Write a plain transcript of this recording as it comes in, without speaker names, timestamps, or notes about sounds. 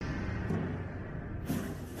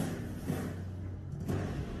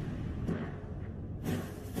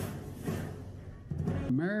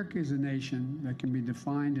America is a nation that can be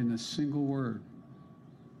defined in a single word.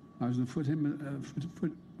 I was going to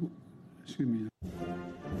excuse me.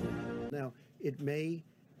 Now, it may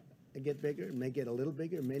get bigger, it may get a little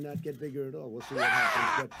bigger, it may not get bigger at all. We'll see what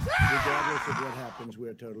happens. But regardless of what happens,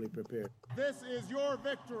 we're totally prepared. This is your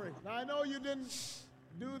victory. Now, I know you didn't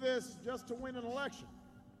do this just to win an election.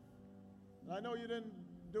 I know you didn't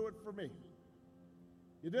do it for me.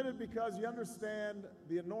 You did it because you understand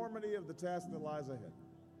the enormity of the task that lies ahead.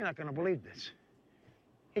 You're not going to believe this.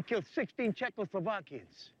 He killed 16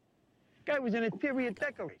 Czechoslovakians. Guy was an interior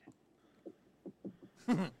decorator.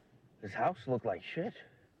 His house looked like shit.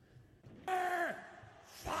 Fire!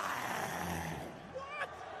 What?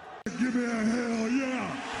 Give me a hell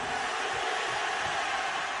yeah!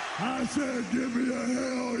 I said give me a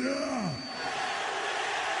hell yeah!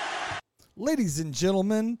 Ladies and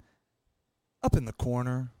gentlemen, up in the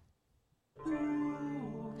corner.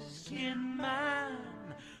 Ooh, Skin Man,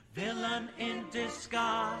 villain in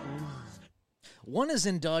disguise. One is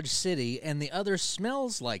in Dodge City, and the other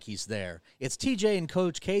smells like he's there. It's TJ and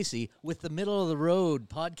Coach Casey with the Middle of the Road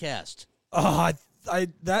podcast.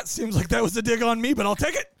 That seems like that was a dig on me, but I'll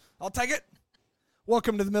take it.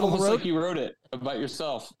 Welcome to the Middle of the Road. Like you wrote it about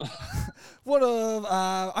yourself.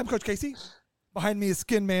 I'm Coach Casey. Behind me is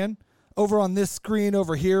Skin Man. Over on this screen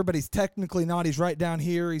over here, but he's technically not. He's right down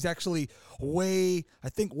here. He's actually way, I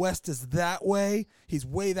think west is that way. He's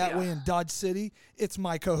way that way in Dodge City. It's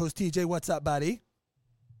my co-host, TJ. What's up, buddy?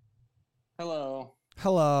 Hello.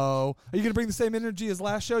 Are you going to bring the same energy as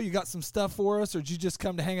last show? You got some stuff for us, or did you just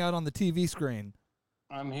come to hang out on the TV screen?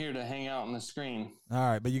 I'm here to hang out on the screen. All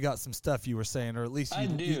right, but you got some stuff you were saying, or at least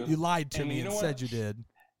you lied to me and said you did.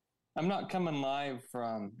 I'm not coming live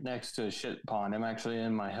from next to a shit pond. I'm actually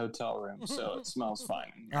in my hotel room, so it smells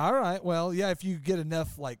fine. All right. Well, yeah, if you get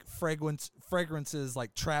enough like fragrances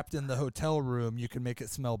like trapped in the hotel room, you can make it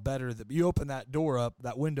smell better. You open that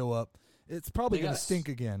window up, it's probably going to stink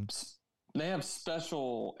again. They have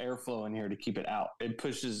special airflow in here to keep it out. It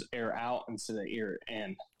pushes air out instead of air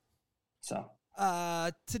in. So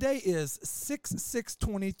today is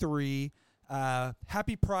 6/6/23.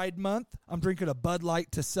 Happy Pride Month. I'm drinking a Bud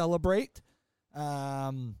Light to celebrate.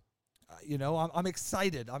 I'm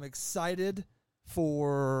excited. I'm excited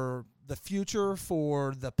for the future,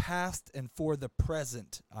 for the past, and for the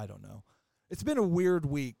present. I don't know. It's been a weird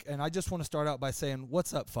week, and I just want to start out by saying,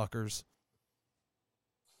 what's up, fuckers?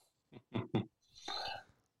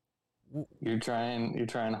 You're trying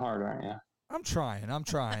hard, aren't you? I'm trying.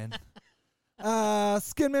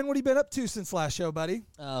 Skinman, what have you been up to since last show, buddy?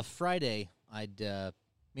 Friday, me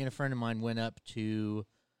and a friend of mine went up to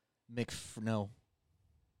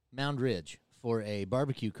Mound Ridge for a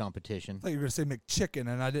barbecue competition. I thought you were going to say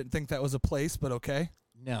McChicken, and I didn't think that was a place, but okay.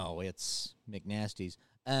 No, it's McNasty's.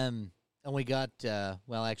 And we got,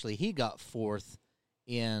 he got fourth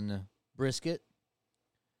in brisket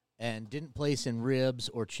and didn't place in ribs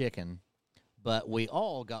or chicken, but we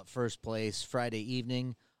all got first place Friday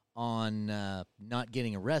evening on not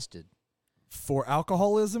getting arrested. For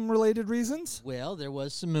alcoholism-related reasons? Well, there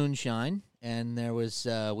was some moonshine, and there was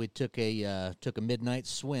we took a midnight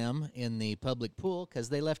swim in the public pool because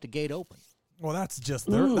they left a gate open. Well, that's just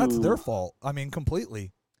their fault. I mean,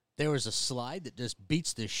 completely. There was a slide that just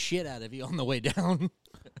beats the shit out of you on the way down.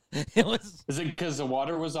 Is it because the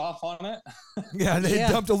water was off on it? Yeah, they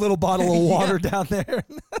dumped a little bottle of water down there.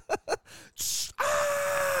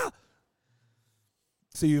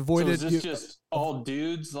 So you avoided. So is this just all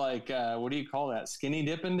dudes like what do you call that? Skinny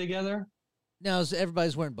dipping together? No,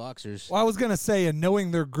 everybody's wearing boxers. Well, I was gonna say, and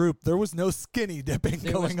knowing their group, there was no skinny dipping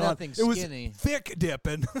going on. It was thick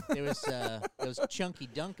dipping. It was chunky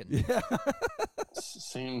dunking. Yeah,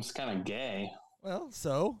 seems kind of gay. Well,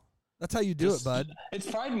 so that's how you do it, bud. It's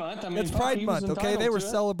Pride Month. I mean, it's Pride Month. Okay, they were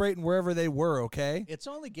celebrating wherever they were. Okay, it's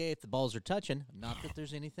only gay if the balls are touching. Not that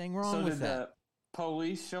there's anything wrong with that. So did the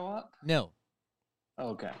police show up? No.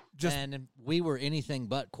 Okay. And we were anything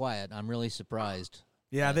but quiet. I'm really surprised.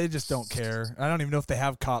 Yeah, they just don't care. I don't even know if they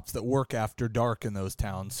have cops that work after dark in those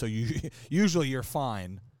towns, so usually you're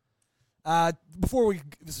fine. Before we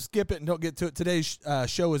skip it and don't get to it, today's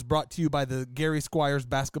show is brought to you by the Gary Squires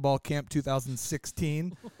Basketball Camp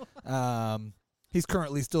 2016. He's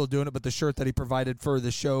currently still doing it, but the shirt that he provided for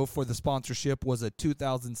the show for the sponsorship was a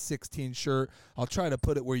 2016 shirt. I'll try to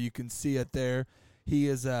put it where you can see it there. He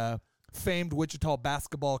is a famed Wichita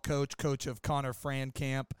basketball coach of Connor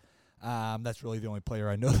Frankamp. That's really the only player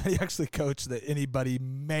I know that he actually coached that anybody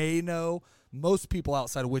may know. Most people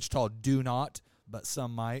outside of Wichita do not, but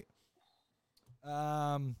some might.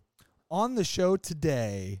 On the show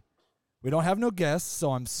today, We don't have no guests,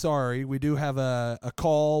 so I'm sorry. We do have a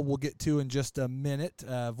call we'll get to in just a minute,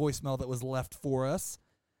 a voicemail that was left for us.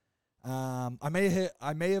 I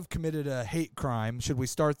may have committed a hate crime. Should we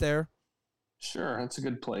start there? Sure, that's a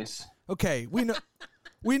good place. Okay,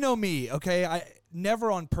 we know me, okay? I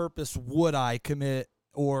never on purpose would I commit,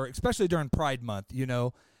 or especially during Pride Month, you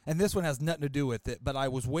know, and this one has nothing to do with it, but I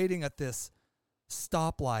was waiting at this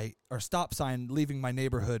stoplight or stop sign leaving my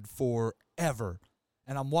neighborhood forever,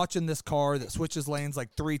 and I'm watching this car that switches lanes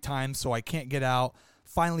like 3 times so I can't get out.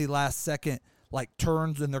 Finally, last second, like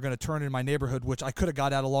turns, and they're going to turn in my neighborhood, which I could have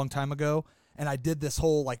got out a long time ago. And I did this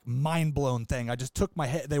whole like mind blown thing. I just took my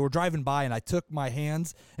head. They were driving by, and I took my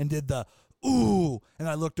hands and did the ooh. And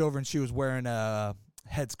I looked over, and she was wearing a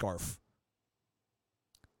headscarf.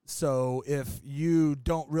 So if you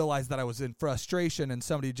don't realize that I was in frustration, and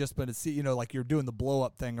somebody just been to see, you know, like you're doing the blow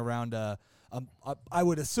up thing around I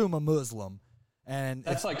would assume a Muslim, and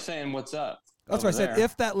That's like saying what's up. That's what I said. there.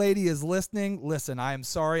 If that lady is listening, listen. I am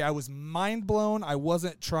sorry. I was mind blown. I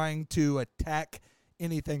wasn't trying to attack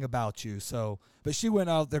anything about you. So, but she went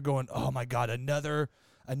out there going, "Oh my God, another,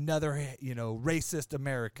 you know, racist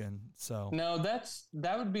American." So No,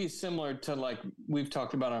 that would be similar to like we've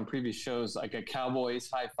talked about on previous shows, like a Cowboys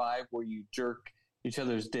high five where you jerk each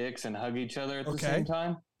other's dicks and hug each other at the same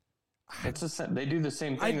time. They do the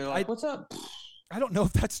same thing. They're like, "What's up?" I don't know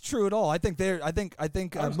if that's true at all. I think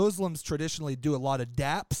Muslims traditionally do a lot of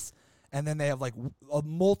daps, and then they have like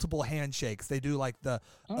multiple handshakes. They do like the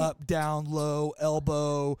up, down, low,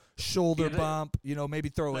 elbow, shoulder bump. You know, maybe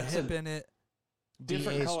throw a hip in it.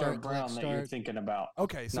 Different color of brown that you're thinking about.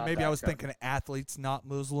 Okay, so maybe I was thinking athletes, not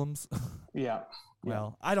Muslims. Yeah.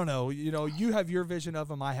 Well, I don't know. You know, you have your vision of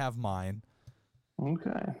them. I have mine.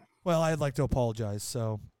 Okay. Well, I'd like to apologize.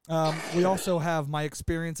 So we also have my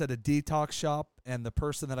experience at a detox shop, and the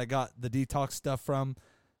person that I got the detox stuff from,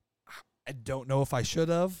 I don't know if I should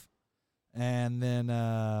have. And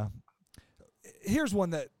then here's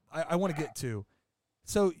one that I want to get to.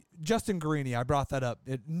 So Justin Greeny, I brought that up.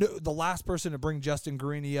 The last person to bring Justin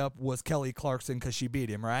Greeny up was Kelly Clarkson because she beat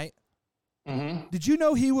him, right? Mm-hmm. Did you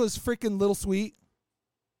know he was freaking Little Sweet?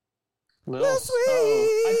 Little Sweet.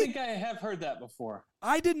 Oh, I think I have heard that before.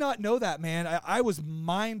 I did not know that, man. I was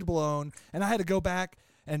mind blown, and I had to go back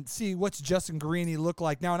and see what's Justin Greeny look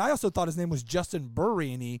like now. And I also thought his name was Justin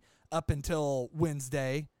Burini up until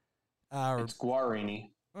Wednesday. It's Guarini.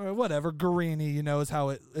 Or whatever, Guarini, you know, is how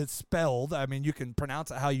it's spelled. I mean, you can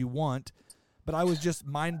pronounce it how you want. But I was just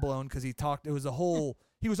mind blown because he was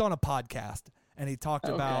on a podcast, and he talked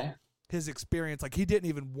about his experience. Like, he didn't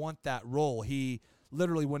even want that role. He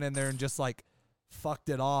literally went in there and just like fucked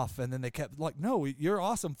it off, and then they kept like, "No, you're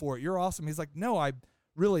awesome for it. You're awesome." He's like, "No, I'm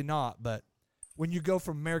really not." But when you go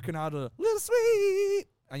from American Idol to Little Sweet,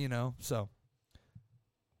 you know, so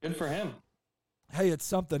good for him. Hey, it's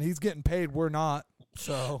something. He's getting paid. We're not.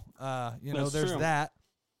 So, you know, there's that.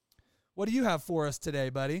 What do you have for us today,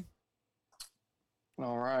 buddy?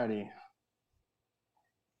 All righty.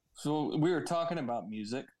 So we were talking about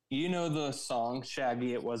music. You know the song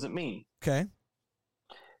Shaggy, It Wasn't Me. Okay.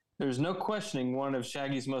 There's no questioning one of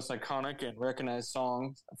Shaggy's most iconic and recognized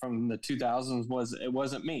songs from the 2000s was It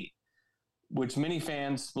Wasn't Me, which many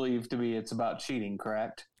fans believe to be it's about cheating,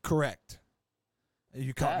 correct? Correct.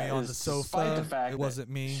 You caught me on the sofa. Despite the fact it wasn't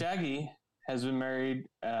me. Shaggy has been married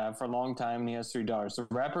for a long time, and he has 3 daughters. The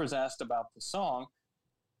rapper was asked about the song,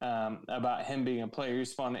 about him being a player. He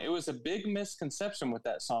responded, "It was a big misconception with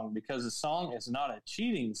that song because the song is not a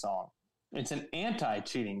cheating song. It's an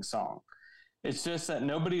anti-cheating song. It's just that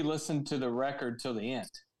nobody listened to the record till the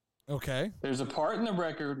end." Okay. There's a part in the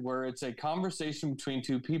record where it's a conversation between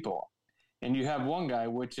 2 people. And you have one guy,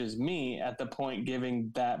 which is me, at the point giving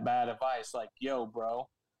that bad advice, like, "Yo, bro,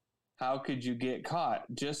 how could you get caught?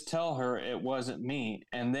 Just tell her it wasn't me."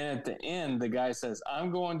 And then at the end, the guy says, "I'm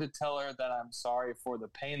going to tell her that I'm sorry for the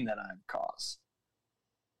pain that I've caused.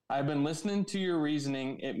 I've been listening to your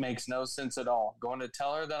reasoning. It makes no sense at all. Going to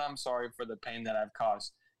tell her that I'm sorry for the pain that I've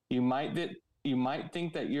caused. You might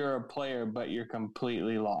think that you're a player, but you're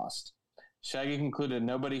completely lost." Shaggy concluded,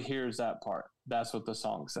 "Nobody hears that part." That's what the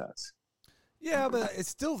song says. Yeah, but I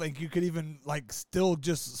still think you could even like still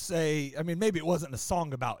just say, I mean, maybe it wasn't a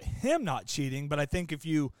song about him not cheating, but I think if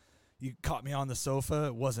you caught me on the sofa,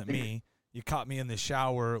 it wasn't me. You caught me in the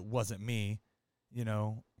shower, it wasn't me. You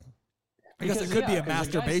know, I guess it could be a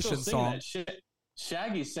masturbation song.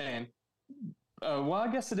 Shaggy's saying, well, I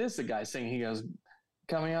guess it is the guy saying, he goes,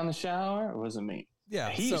 "Caught me on the shower, it wasn't me."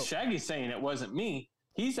 Yeah. Shaggy's saying it wasn't me.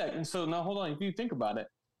 And so now hold on, if you think about it,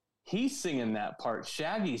 he's singing that part.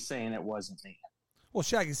 Shaggy's saying it wasn't me. Well,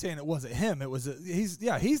 Shaggy's saying it wasn't him. It was he's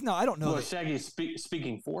not. I don't know. Well, Shaggy's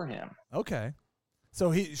speaking for him. Okay,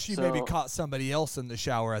 so she maybe caught somebody else in the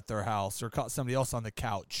shower at their house, or caught somebody else on the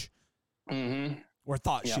couch, or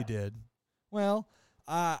thought she did. Well,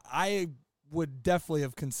 I would definitely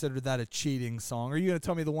have considered that a cheating song. Are you going to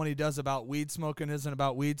tell me the one he does about weed smoking isn't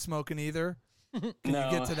about weed smoking either? Can you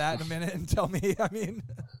get to that in a minute and tell me? I mean,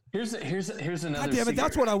 here's another. God damn it,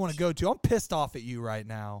 that's what I want to go to. I'm pissed off at you right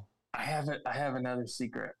now. I have another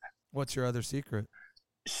secret. What's your other secret?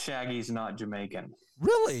 Shaggy's not Jamaican.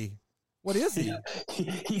 Really? What is he?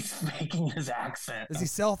 He's faking his accent. Is he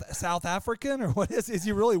South African, or what is? Is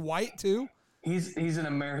he really white too? He's an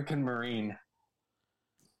American Marine.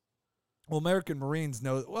 Well, American Marines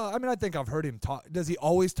know. Well, I mean, I think I've heard him talk. Does he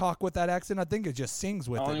always talk with that accent? I think it just sings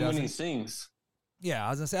with Only it. when he sings. Yeah, I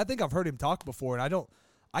was gonna say. I think I've heard him talk before, and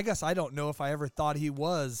I guess I don't know if I ever thought he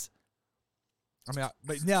was. I mean,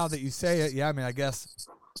 but now that you say it, yeah. I mean, I guess.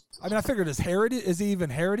 I mean, I figured his heritage. Is he even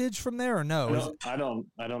heritage from there, or no? I don't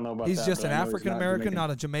know about that. He's just an but I know he's African not American, Jamaican.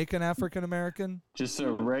 not a Jamaican African American. Just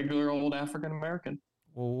a regular old African American.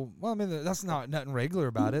 Well, I mean, that's not nothing regular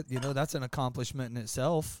about it. You know, that's an accomplishment in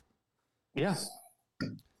itself. Yeah.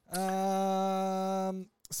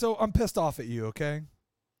 So I'm pissed off at you. Okay.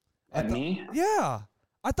 At me? Yeah.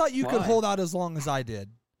 I thought you could Why? hold out as long as I did.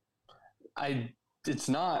 It's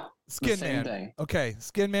not Skin the same Man. thing. Okay,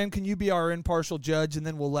 Skin Man, can you be our impartial judge, and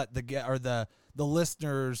then we'll let the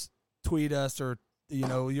listeners tweet us, or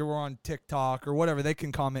you're on TikTok or whatever, they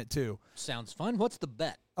can comment too. Sounds fun. What's the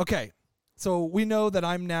bet? Okay, so we know that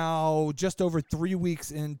I'm now just over 3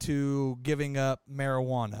 weeks into giving up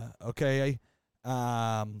marijuana. Okay,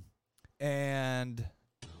 and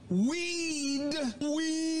weed.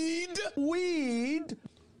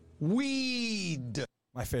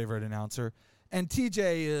 My favorite announcer. And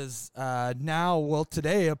TJ is now, well,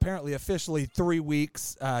 today apparently officially 3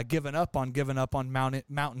 weeks given up on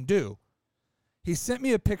Mountain Dew. He sent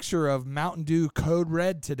me a picture of Mountain Dew Code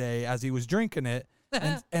Red today as he was drinking it,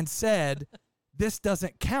 and said, "This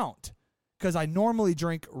doesn't count because I normally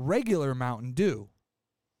drink regular Mountain Dew."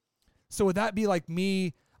 So would that be like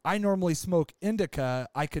me? I normally smoke indica.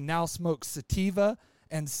 I can now smoke sativa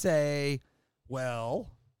and say, well,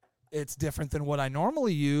 it's different than what I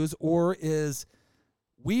normally use, or is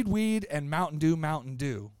weed and Mountain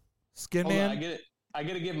Dew? Skin Hold Man, on, I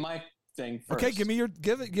get to give my thing first. okay, give me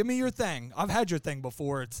your thing. I've had your thing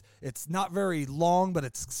before. It's not very long, but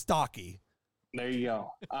it's stocky. There you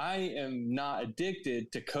go. I am not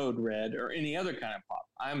addicted to Code Red or any other kind of pop.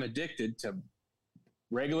 I'm addicted to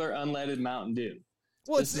regular unleaded Mountain Dew.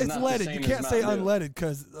 Well, This it's is not the leaded. same You as can't say Mountain Dew. unleaded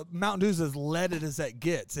because Mountain Dew's as leaded as that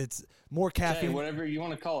gets. It's more Okay, caffeine. whatever you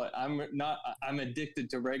want to call it. I'm addicted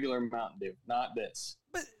to regular Mountain Dew, not this.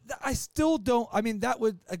 But I still don't. I mean, that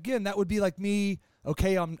would be like me.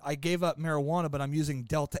 Okay, I gave up marijuana, but I'm using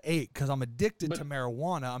Delta 8 because I'm addicted to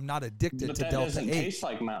marijuana. I'm not addicted But to that Delta doesn't 8. taste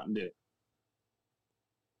like Mountain Dew.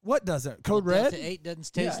 What doesn't? Code Red? Delta 8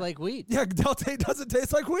 doesn't taste Yeah. like weed. Yeah, Delta 8 doesn't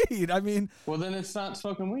taste like weed. I mean, Well, then it's not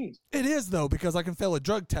smoking weed. it is, though, because I can fail a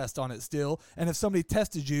drug test on it still. And if somebody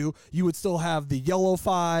tested you, you would still have the yellow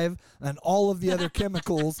 5 and all of the other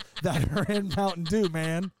chemicals that are in Mountain Dew,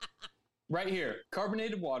 man. Right here,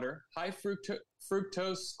 carbonated water, high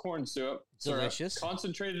fructose corn syrup, Delicious.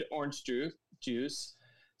 concentrated orange juice,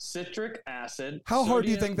 citric acid. How hard do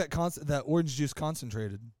you sodium- think that orange juice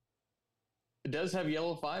concentrated? It does have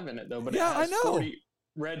yellow 5 in it, though, but Yeah, it has I know.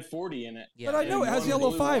 red 40 in it. Yeah, But I know it and has one yellow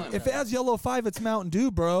blue 5. one. If it has yellow 5, it's Mountain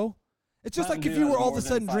Dew, bro. It's just Mountain like if Dew you were has all of more a than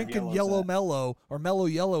sudden 5 drinking yellows yellow in it. mellow or mellow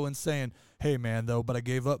yellow and saying, "Hey man, though, but I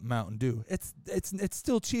gave up Mountain Dew." It's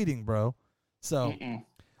still cheating, bro. So,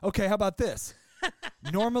 okay, how about this?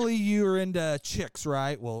 Normally you're into chicks,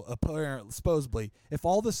 right? Well, apparently, supposedly, if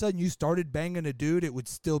all of a sudden you started banging a dude, it would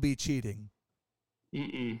still be cheating.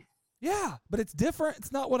 Yeah, but it's different.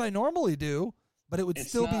 It's not what I normally do, but it would It's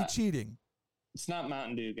still be not. cheating. It's not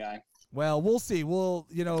Mountain Dew, guy. Well, we'll see. We'll,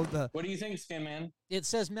 the What do you think, Skin Man? It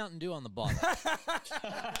says Mountain Dew on the bottle.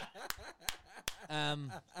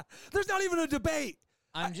 There's not even a debate.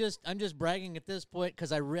 I'm just bragging at this point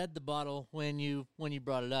because I read the bottle when you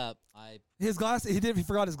brought it up. His glasses. He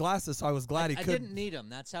forgot his glasses, so I was glad he I could. didn't need them.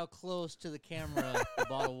 That's how close to the camera the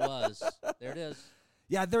bottle was. There it is.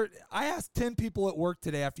 Yeah, I asked 10 people at work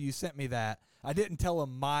today after you sent me that. I didn't tell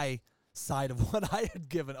them my side of what I had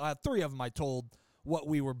given. 3 of them I told what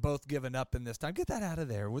we were both giving up in this time. Get that out of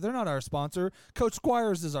there. Well, they're not our sponsor. Coach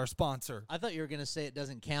Squires is our sponsor. I thought you were going to say it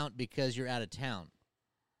doesn't count because you're out of town.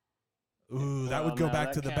 Ooh, that would go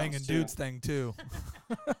back to the banging dudes thing, too.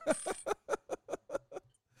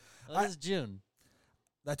 Well, this is June.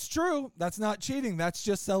 That's true. That's not cheating. That's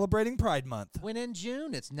just celebrating Pride Month. When in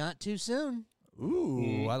June, it's not too soon.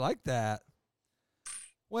 Ooh, I like that.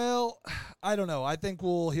 Well, I don't know. I think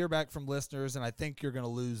we'll hear back from listeners, and I think you're going to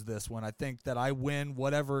lose this one. I think that I win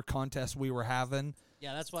whatever contest we were having.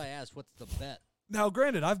 Yeah, that's why I asked, what's the bet? Now,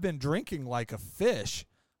 granted, I've been drinking like a fish,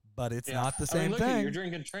 but it's not the same look at you, thing. you're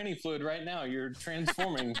drinking tranny fluid right now. You're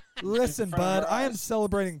transforming. Listen, in front of bud, our I am eyes.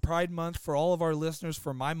 celebrating Pride Month for all of our listeners,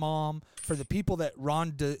 for my mom, for the people that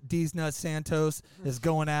Ron Disna Santos is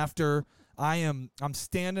going after. I'm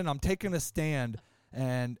standing. I'm taking a stand,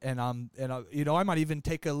 and I might even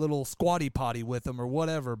take a little squatty potty with them or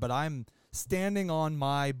whatever. But I'm standing on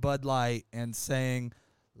my Bud Light and saying,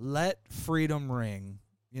 "Let freedom ring."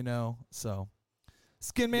 So.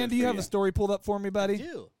 Skin Man, Good do you for have you. a story pulled up for me, buddy? I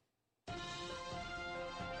do.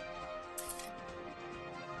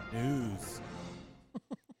 News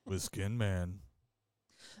with Skin Man.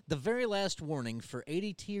 The very last warning for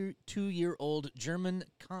 82-year-old German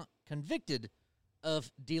convicted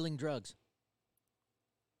of dealing drugs.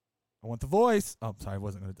 I want the voice. Oh, sorry, I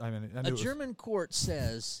wasn't going to. I knew A it was- German court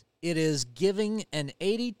says it is giving an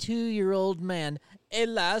 82-year-old man a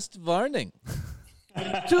last warning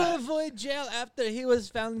to avoid jail after he was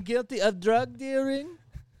found guilty of drug dealing,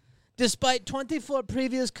 despite 24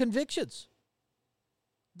 previous convictions.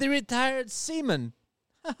 The retired seaman,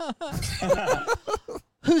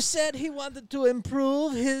 who said he wanted to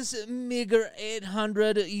improve his meager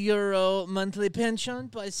 €800 monthly pension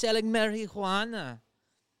by selling marijuana,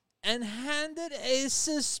 and handed a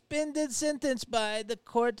suspended sentence by the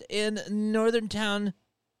court in northern town.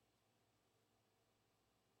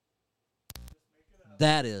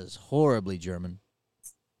 That is horribly German.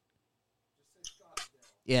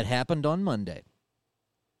 It happened on Monday.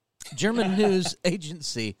 German news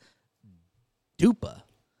agency Dupa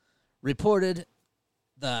reported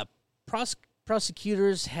the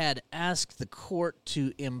prosecutors had asked the court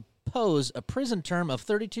to impose a prison term of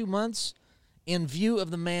 32 months in view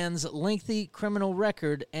of the man's lengthy criminal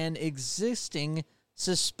record and existing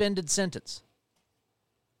suspended sentence.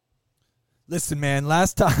 Listen, man,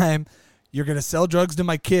 last time you're going to sell drugs to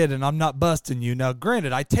my kid and I'm not busting you. Now,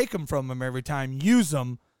 granted, I take them from him every time, use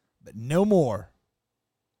them, but no more.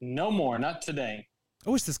 No more, not today. I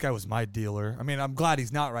wish this guy was my dealer. I mean, I'm glad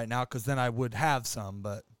he's not right now because then I would have some,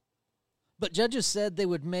 but. But judges said they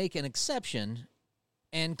would make an exception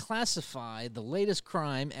and classify the latest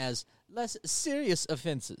crime as less serious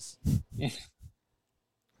offenses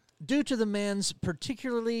due to the man's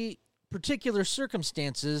particular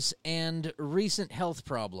circumstances and recent health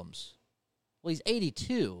problems. Well, he's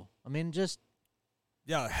 82. I mean, just...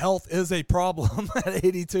 Yeah, health is a problem at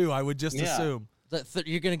 82, I would just assume.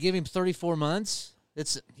 You're going to give him 34 months?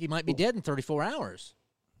 He might be dead in 34 hours.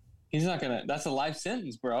 He's not going to. That's a life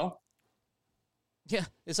sentence, bro. Yeah,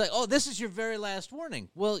 it's like, oh, this is your very last warning.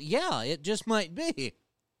 Well, yeah, it just might be.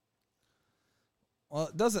 Well,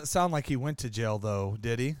 it doesn't sound like he went to jail, though,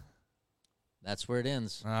 did he? That's where it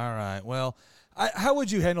ends. All right. Well, how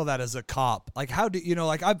would you handle that as a cop? Like, how do you know?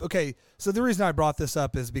 Like, okay. So the reason I brought this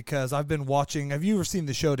up is because I've been watching. Have you ever seen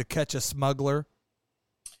the show To Catch a Smuggler?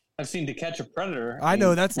 I've seen To Catch a Predator. I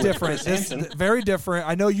know that's with different. Chris It's Hansen. very different.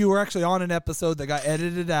 I know you were actually on an episode that got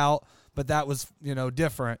edited out, but that was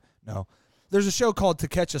different. No. There's a show called To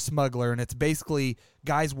Catch a Smuggler, and it's basically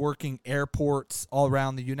guys working airports all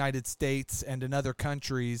around the United States and in other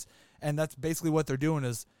countries, and that's basically what they're doing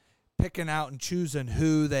is picking out and choosing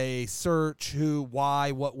who they search, who,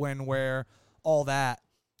 why, what, when, where, all that.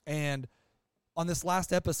 And on this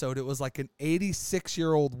last episode, it was like an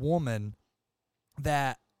 86-year-old woman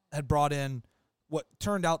that had brought in what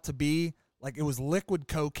turned out to be like it was liquid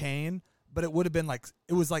cocaine, but it would have been like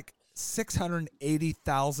it was like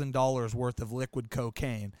 $680,000 worth of liquid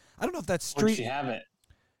cocaine. I don't know if that's street. Where'd she have it?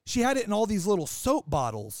 She had it in all these little soap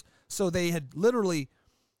bottles. So they had literally,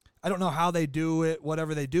 I don't know how they do it,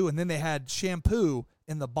 whatever they do, and then they had shampoo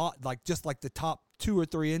in the like just like the top 2 or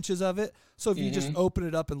 3 inches of it. So if you just open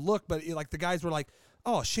it up and look, but like the guys were like,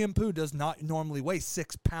 "Oh, shampoo does not normally weigh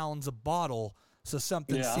 6 pounds a bottle." So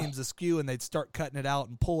something seems askew, and they'd start cutting it out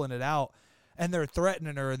and pulling it out, and they're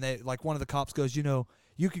threatening her. And they like one of the cops goes, "You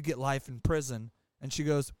could get life in prison," and she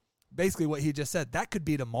goes, basically what he just said, that could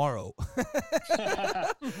be tomorrow.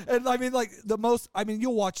 And I mean, like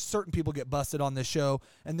you'll watch certain people get busted on this show,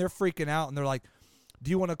 and they're freaking out, and they're like, "Do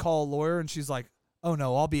you want to call a lawyer?" And she's like, "Oh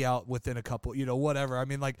no, I'll be out within a couple, whatever." I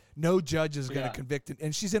mean, like no judge is going to convict it,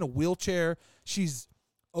 and she's in a wheelchair. She's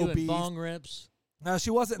Doing obese. bong rips. No,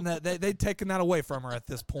 she wasn't. They'd taken that away from her at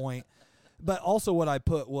this point. But also what I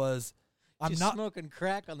put was, She's smoking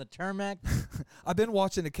crack on the tarmac. I've been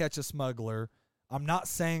watching To Catch a Smuggler. I'm not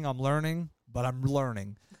saying I'm learning, but I'm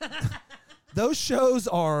learning. Those shows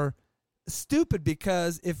are stupid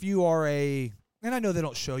because if you are and I know they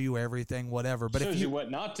don't show you everything, whatever, but shows if you what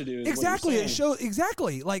not to do. Is exactly, what it shows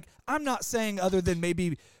exactly. Like I'm not saying other than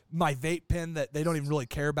maybe my vape pen that they don't even really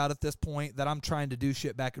care about at this point, that I'm trying to do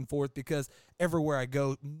shit back and forth because everywhere I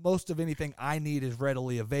go, most of anything I need is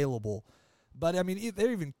readily available. But I mean,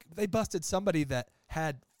 they busted somebody that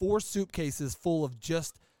had 4 suitcases full of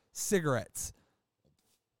just cigarettes.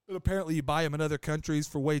 But apparently you buy them in other countries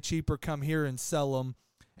for way cheaper, come here and sell them.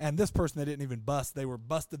 And this person they didn't even bust. They were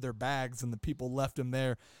busted their bags and the people left them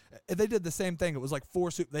there. And they did the same thing. It was like 4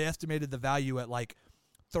 they estimated the value at like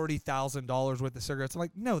 $30,000 worth of cigarettes. I'm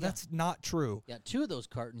like, no, that's not true. Yeah, 2 of those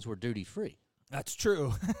cartons were duty free. That's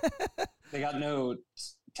true. They got no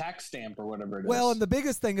tax stamp or whatever it is. Well, and the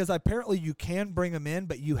biggest thing is apparently you can bring them in,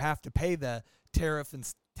 but you have to pay the tariff and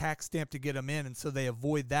tax stamp to get them in, and so they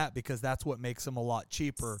avoid that because that's what makes them a lot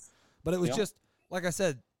cheaper. But it was just, like I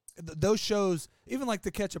said, those shows, even like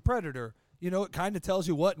To Catch a Predator, it kind of tells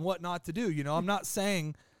you what and what not to do. I'm not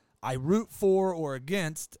saying I root for or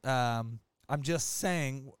against. I'm just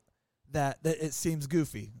saying that it seems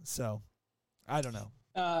goofy. So, I don't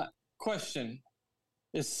know. Question.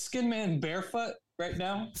 Is Skin Man barefoot right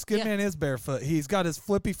now? Skin Man is barefoot. He's got his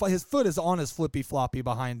his foot is on his flippy floppy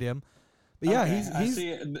behind him. But yeah, okay. he's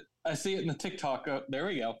I see it in the TikTok. There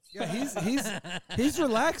we go. Yeah, he's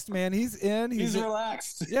relaxed, man. He's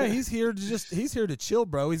relaxed. Yeah, he's here to chill,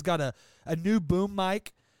 bro. He's got a new boom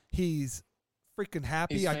mic. He's freaking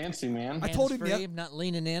happy. He's fancy, man. I told him, not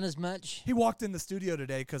leaning in as much. He walked in the studio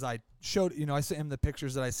today because I showed, I sent him the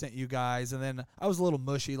pictures that I sent you guys, and then I was a little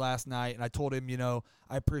mushy last night, and I told him,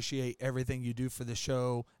 I appreciate everything you do for the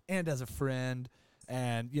show and as a friend,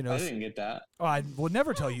 and I didn't get that. Oh, I would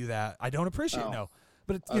never tell you that. I don't appreciate no,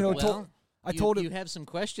 but I told him you have some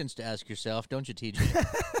questions to ask yourself, don't you, TJ?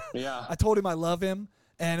 Yeah. I told him I love him,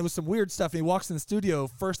 and it was some weird stuff. And he walks in the studio.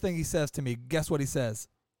 First thing he says to me, guess what he says?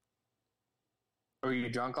 Were you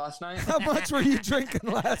drunk last night? How much were you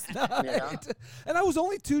drinking last night? Yeah. And I was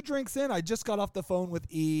only 2 drinks in. I just got off the phone with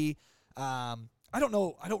E. I don't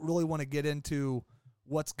know. I don't really want to get into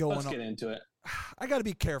what's going on. Let's get into it. I got to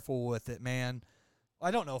be careful with it, man. I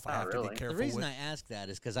don't know if I have to be careful. The reason I ask that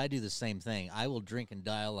is because I do the same thing. I will drink and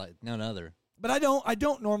dial like none other. But I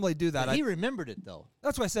don't normally do that. He remembered it though.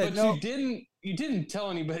 That's why I said but no. You didn't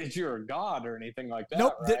tell anybody that you're a god or anything like that.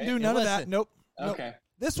 Nope, right? didn't do none of that. Nope. Okay.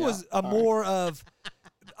 This was more of,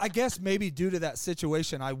 I guess maybe due to that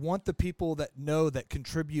situation, I want the people that know that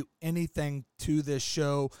contribute anything to this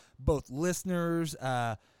show, both listeners,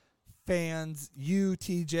 fans, you,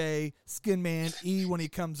 TJ, Skin Man, E when he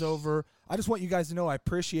comes over. I just want you guys to know I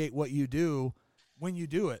appreciate what you do when you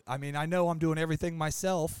do it. I mean, I know I'm doing everything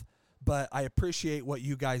myself, but I appreciate what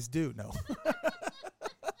you guys do. No.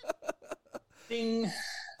 Ding.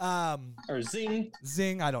 Or zing.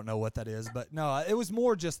 Zing. I don't know what that is, but no, it was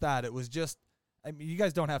more just that. It was just, I mean, you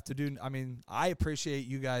guys don't have to do, I mean, I appreciate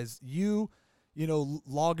you guys,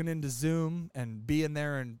 logging into Zoom and being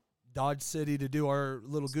there in Dodge City to do our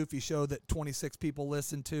little goofy show that 26 people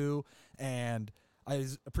listen to. And I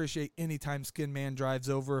appreciate any time Skin Man drives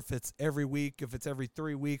over, if it's every week, if it's every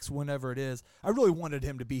 3 weeks, whenever it is. I really wanted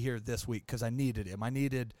him to be here this week because I needed him. I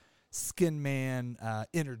needed Skin Man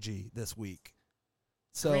energy this week.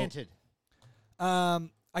 So, granted.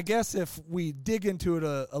 I guess if we dig into it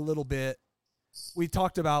a little bit, we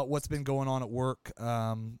talked about what's been going on at work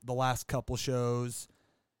the last couple shows.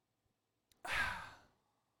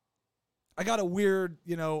 I got a weird,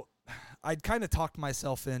 I'd kind of talked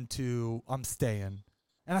myself into I'm staying.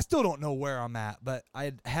 And I still don't know where I'm at, but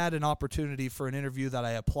I had an opportunity for an interview that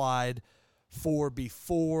I applied for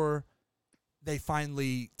before they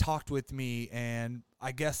finally talked with me and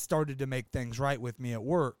I guess started to make things right with me at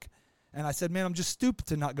work. And I said, man, I'm just stupid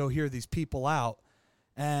to not go hear these people out.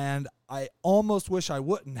 And I almost wish I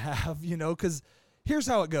wouldn't have, because here's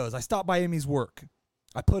how it goes. I stopped by Amy's work.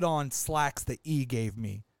 I put on slacks that E gave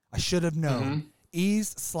me. I should have known. Mm-hmm. E's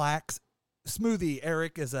slacks. Smoothie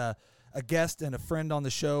Eric is a guest and a friend on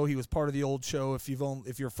the show. He was part of the old show if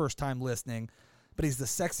you're first time listening. But he's the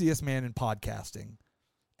sexiest man in podcasting.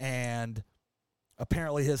 And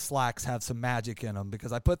apparently his slacks have some magic in them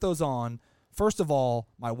because I put those on. First of all,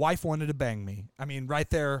 my wife wanted to bang me. I mean, right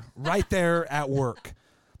there at work.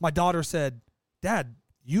 My daughter said, Dad,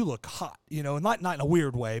 you look hot, not in a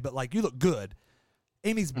weird way, but like you look good.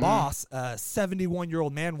 Amy's boss, a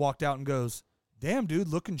 71-year-old man, walked out and goes, damn, dude,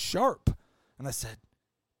 looking sharp. And I said,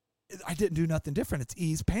 I didn't do nothing different. It's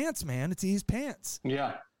E's pants, man. It's E's pants.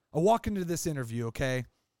 Yeah. I walk into this interview, okay,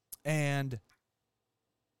 and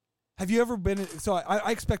have you ever been – so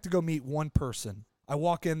I expect to go meet one person. I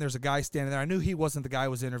walk in, there's a guy standing there. I knew he wasn't the guy I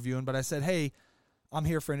was interviewing, but I said, hey, I'm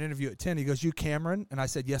here for an interview at 10. He goes, you Cameron? And I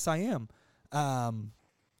said, yes, I am. I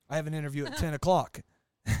have an interview at 10 o'clock.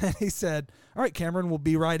 And he said, all right, Cameron, we'll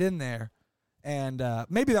be right in there. And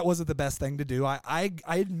maybe that wasn't the best thing to do. I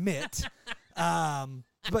admit.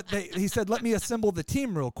 But he said, let me assemble the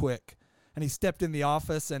team real quick. And he stepped in the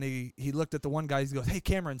office, and he looked at the one guy. He goes, hey,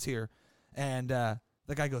 Cameron's here. And the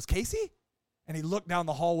guy goes, Casey? And he looked down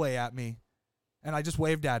the hallway at me, and I just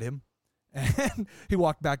waved at him. And he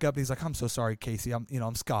walked back up, and he's like, I'm so sorry, Casey.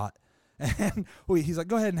 I'm Scott. And he's like,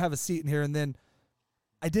 go ahead and have a seat in here. And then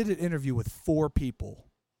I did an interview with 4 people.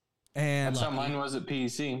 And that's how mine was at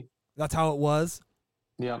PEC. That's how it was?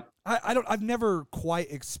 Yeah. I've never quite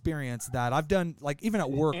experienced that. I've done, like, even at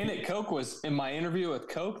work. And at Coke was, in my interview with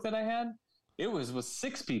Coke that I had, it was with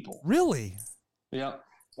 6 people. Really? Yeah.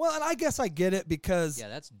 Well, and I guess I get it because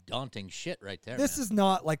that's daunting shit right there. This man. is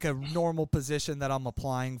not like a normal position that I'm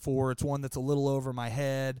applying for. It's one that's a little over my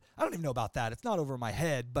head. I don't even know about that. It's not over my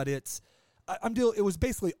head, but it was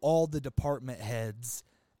basically all the department heads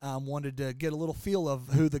wanted to get a little feel of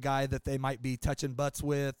who the guy that they might be touching butts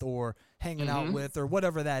with or hanging out with or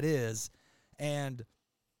whatever that is.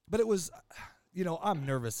 But it was, I'm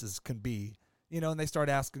nervous as can be, and they start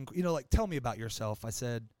asking, like, tell me about yourself. I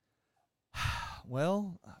said,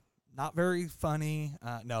 well, not very funny.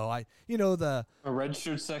 No, a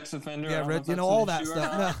registered sex offender. Yeah, all that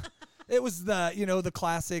stuff. No, it was the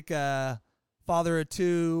classic father of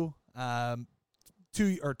 2,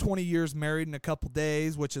 20 years married in a couple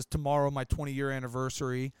days, which is tomorrow, my 20-year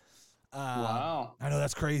anniversary. Wow. I know,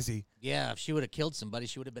 that's crazy. Yeah, if she would have killed somebody,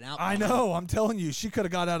 she would have been out. I know. I'm telling you, she could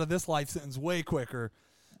have got out of this life sentence way quicker.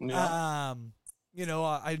 Yeah.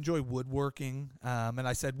 I enjoy woodworking, and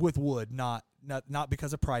I said with wood, not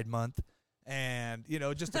because of Pride Month, and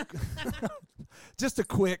just a just a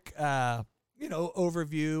quick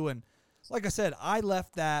overview. And like I said, I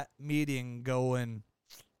left that meeting going,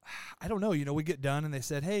 I don't know, we get done, and they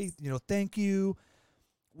said, hey, thank you.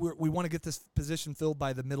 We want to get this position filled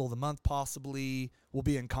by the middle of the month, possibly. We'll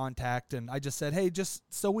be in contact. And I just said, hey, just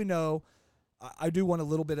so we know, I do want a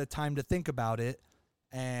little bit of time to think about it.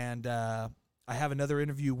 And I have another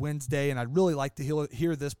interview Wednesday, and I'd really like to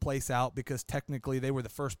hear this place out because technically they were the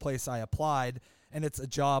first place I applied. And it's a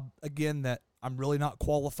job, again, that I'm really not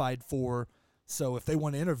qualified for. So if they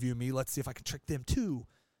want to interview me, let's see if I can trick them too.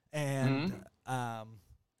 And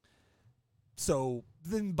so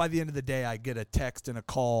then by the end of the day, I get a text and a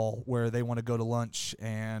call where they want to go to lunch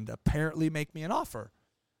and apparently make me an offer.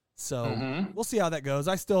 So we'll see how that goes.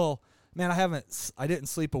 I didn't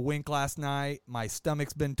sleep a wink last night. My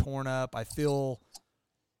stomach's been torn up. I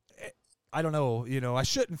don't know, I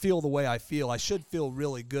shouldn't feel the way I feel. I should feel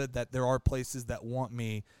really good that there are places that want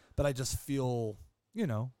me, but I just feel,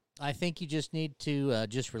 I think you just need to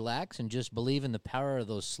just relax and just believe in the power of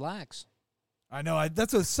those slacks. I know.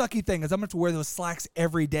 That's a sucky thing is I'm going to have to wear those slacks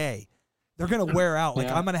every day. They're going to wear out. Like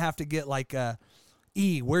I'm going to have to get like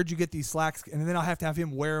where'd you get these slacks? And then I'll have to have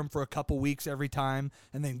him wear them for a couple weeks every time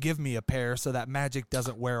and then give me a pair so that magic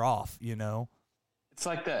doesn't wear off, It's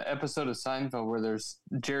like that episode of Seinfeld where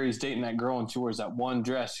Jerry's dating that girl and she wears that one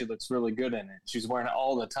dress. She looks really good in it. She's wearing it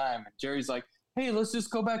all the time. And Jerry's like, hey, let's just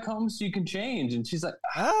go back home so you can change. And she's like,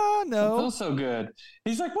 no. It feels so good.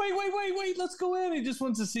 He's like, wait, let's go in. He just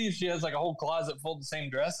wants to see if she has like a whole closet full of the same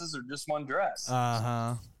dresses or just one dress.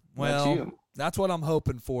 Well, that's what I'm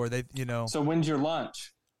hoping for. So when's your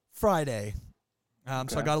lunch? Friday.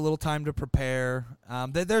 So I got a little time to prepare.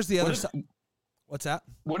 There's the other side. What's that?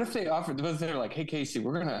 What if they offered, they're like, hey, Casey,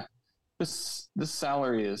 this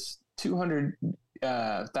salary is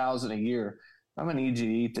 $200,000 a year. I'm going to need you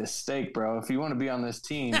to eat this steak, bro. If you want to be on this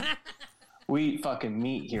team, we eat fucking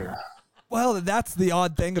meat here. Well, that's the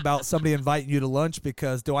odd thing about somebody inviting you to lunch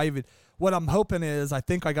because what I'm hoping is I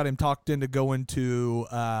think I got him talked into going to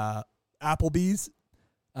Applebee's,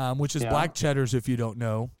 which is black cheddars if you don't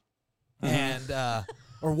know, and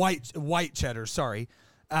or white cheddar, sorry.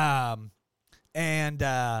 And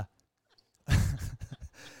they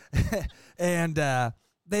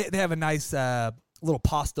have a nice little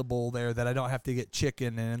pasta bowl there that I don't have to get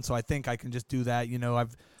chicken in, so I think I can just do that.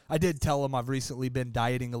 I did tell him I've recently been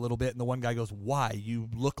dieting a little bit, and the one guy goes, "Why? You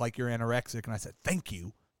look like you're anorexic." And I said, "Thank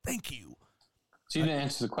you." So you didn't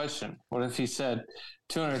answer the question. What if he said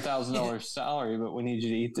 $200,000 salary, but we need you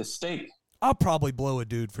to eat this steak? I'll probably blow a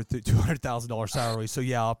dude for $200,000 salary. So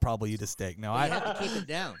yeah, I'll probably eat a steak. No, I have to keep it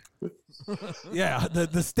down. Yeah,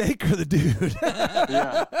 the steak or the dude.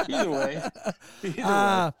 Yeah, either way.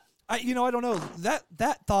 I don't know.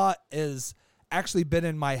 That thought has actually been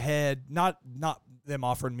in my head. Not them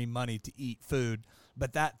offering me money to eat food,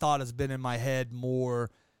 but that thought has been in my head more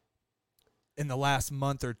in the last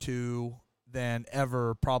month or two than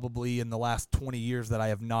ever probably in the last 20 years that I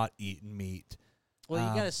have not eaten meat. Well,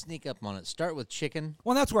 you got to sneak up on it. Start with chicken.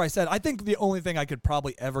 Well, that's where I said I think the only thing I could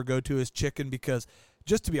probably ever go to is chicken because,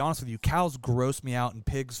 just to be honest with you, cows gross me out and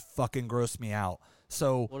pigs fucking gross me out.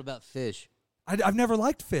 So what about fish? I've never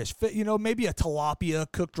liked fish. Maybe a tilapia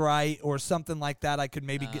cooked right or something like that. I could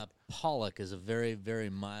maybe get. Pollock is a very, very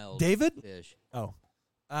mild fish. Oh,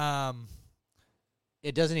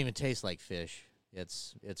 it doesn't even taste like fish.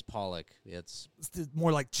 It's pollock. It's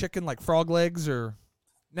more like chicken, like frog legs, or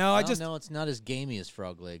no? No, it's not as gamey as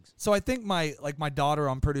frog legs. So I think my daughter,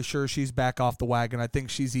 I'm pretty sure she's back off the wagon. I think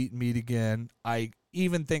she's eating meat again. I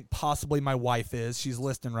even think possibly my wife is. She's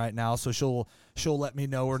listening right now, so she'll let me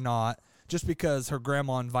know or not. Just because her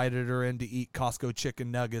grandma invited her in to eat Costco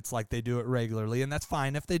chicken nuggets like they do it regularly. And that's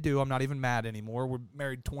fine if they do. I'm not even mad anymore. We're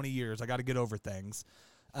married 20 years. I got to get over things.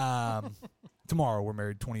 Tomorrow we're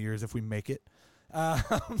married 20 years if we make it. You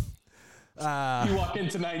walk in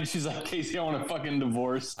tonight and she's like, Casey, I want a fucking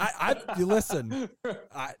divorce. Listen,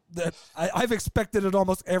 I've expected it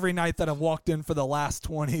almost every night that I've walked in for the last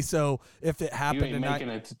 20. So if it happened you ain't tonight, making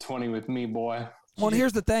it to 20 with me, boy. Well,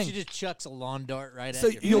 here's the thing. She just chucks a lawn dart right so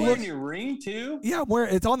at you. You wearing your ring too? Yeah,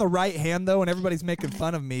 it's on the right hand though, and everybody's making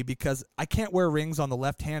fun of me because I can't wear rings on the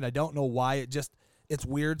left hand. I don't know why. It's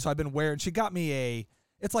weird. So I've been wearing. She got me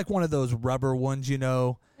it's like one of those rubber ones,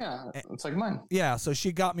 Yeah, it's like mine. Yeah, so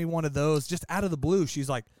she got me one of those just out of the blue. She's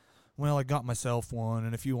like, "Well, I got myself one,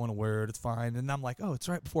 and if you want to wear it, it's fine." And I'm like, "Oh, it's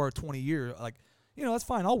right before our 20 year. Like, that's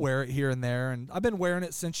fine. I'll wear it here and there." And I've been wearing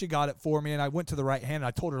it since she got it for me. And I went to the right hand. And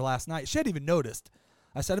I told her last night. She hadn't even noticed.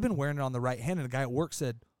 I said, I've been wearing it on the right hand. And the guy at work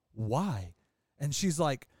said, why? And she's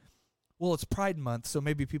like, well, it's Pride Month, so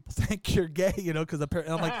maybe people think you're gay, because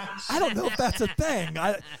apparently I'm like, I don't know if that's a thing.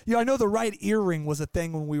 I know the right earring was a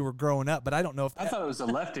thing when we were growing up, but I don't know if I thought it was a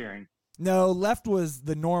left earring. No, left was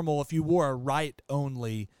the normal. If you wore a right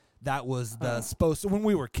only, that was the supposed to, when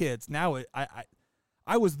we were kids. Now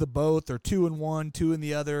I was the both or 2 in one, 2 in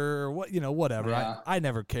the other, or whatever. Yeah. I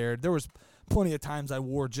never cared. There was plenty of times I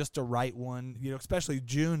wore just a right one, especially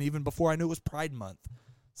June, even before I knew it was Pride Month.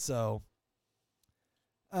 So,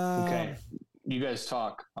 okay, you guys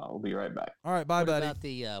talk. I'll be right back. All right, bye,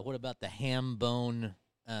 buddy. What about the ham bone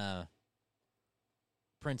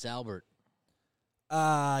Prince Albert?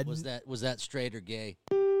 Was that straight or gay?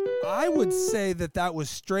 I would say that was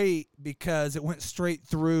straight because it went straight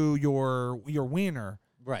through your wiener.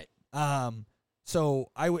 Right.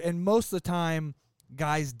 So and most of the time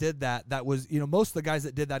guys did that. That was, most of the guys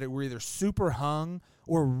that did that were either super hung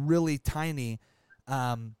or really tiny.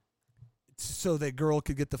 So that girl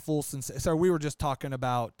could get the full sensation. So we were just talking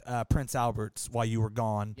about Prince Albert's while you were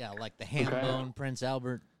gone. Yeah, like the ham bone Prince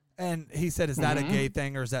Albert. And he said, is that a gay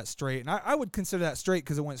thing or is that straight? And I would consider that straight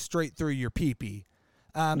because it went straight through your pee-pee.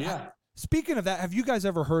 Yeah. Speaking of that, have you guys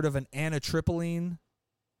ever heard of an anitriptyline?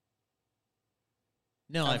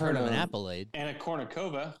 No, I've heard of an Appellate. And a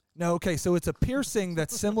cornucova. No, okay, so it's a piercing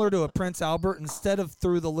that's similar to a Prince Albert. Instead of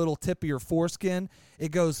through the little tip of your foreskin,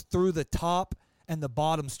 it goes through the top and the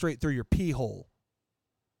bottom straight through your pee hole.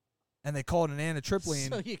 And they call it an anitriptyline.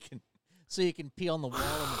 So you can pee on the wall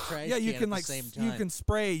and the trash yeah, you can can at the same time. you can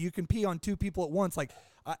spray, you can pee on 2 people at once. Like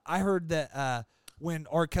I heard that when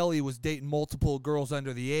R. Kelly was dating multiple girls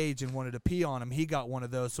under the age and wanted to pee on them, he got one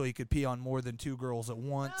of those so he could pee on more than 2 girls at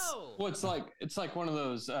once. No. Well, it's like one of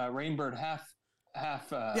those Rainbird half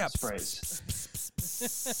sprays.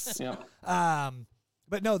 Yep.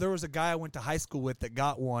 But no, there was a guy I went to high school with that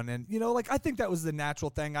got one, and I think that was the natural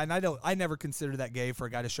thing. And I never considered that gay for a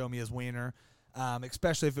guy to show me his wiener,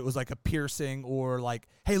 especially if it was like a piercing or like,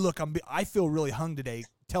 hey, look, I feel really hung today.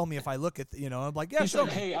 Tell me if I look at, I'm like, yeah, show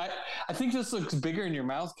me. Hey, I think this looks bigger in your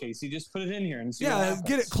mouth, Casey. Just put it in here and see. what happens.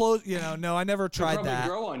 Get it close. No, I never tried It'll that.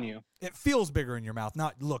 probably grow on you. It feels bigger in your mouth,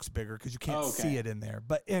 not looks bigger because you can't see it in there.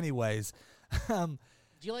 But anyways.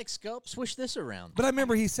 Do you like scope? Swish this around. But I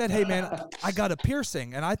remember he said, hey, man, I got a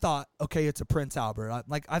piercing. And I thought, okay, it's a Prince Albert.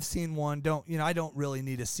 I've seen one. I don't really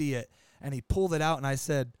need to see it. And he pulled it out, and I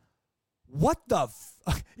said, what the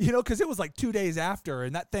because it was like 2 days after,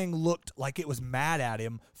 and that thing looked like it was mad at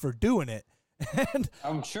him for doing it. And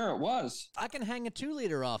I'm sure it was. I can hang a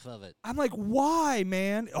 2-liter off of it. I'm like, why,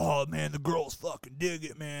 man? Oh, man, the girls fucking dig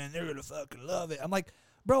it, man. They're going to fucking love it. I'm like,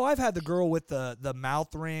 bro, I've had the girl with the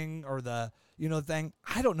mouth ring or the thing.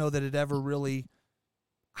 I don't know that it ever really,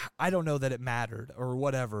 I don't know that it mattered or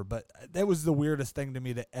whatever, but that was the weirdest thing to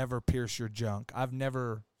me to ever pierce your junk. I'm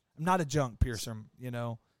not a junk piercer,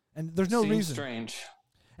 and there's no Seems reason. strange.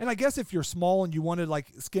 And I guess if you're small and you wanted, like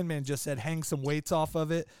Skin Man just said, hang some weights off of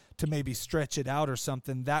it to maybe stretch it out or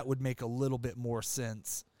something, that would make a little bit more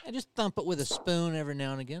sense. And just thump it with a spoon every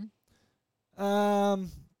now and again.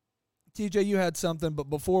 TJ, you had something, but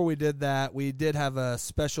before we did that, we did have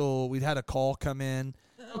we had a call come in.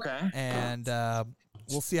 Okay. And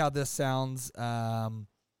we'll see how this sounds. I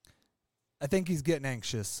think he's getting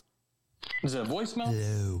anxious. Is it a voicemail?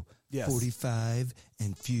 Hello. Yes. 45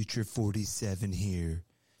 and future 47 here.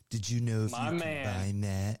 Did you know if My you man. combine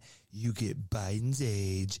that, you get Biden's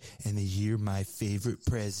age and the year my favorite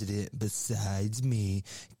president besides me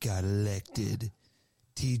got elected?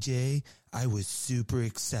 TJ, I was super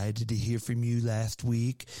excited to hear from you last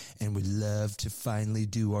week and would love to finally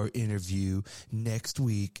do our interview next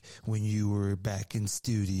week when you were back in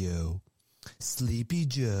studio. Sleepy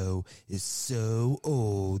Joe is so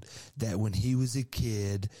old that when he was a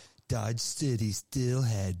kid, Dodge City still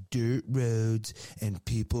had dirt roads and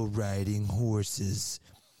people riding horses.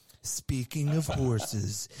 Speaking of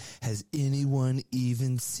horses, has anyone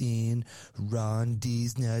even seen Ron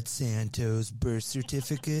Nut Santos' birth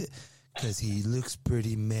certificate? 'Cause he looks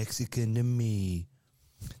pretty Mexican to me.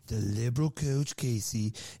 The liberal Coach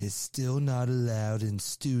Casey is still not allowed in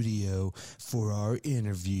studio for our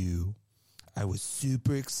interview. I was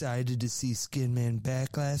super excited to see Skin Man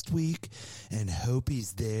back last week and hope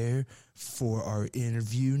he's there for our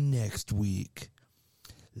interview next week.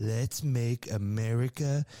 Let's make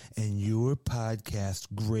America and your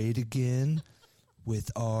podcast great again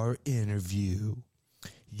with our interview.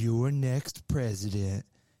 Your next president,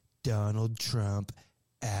 Donald Trump,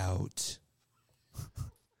 out.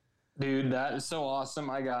 Dude, that is so awesome.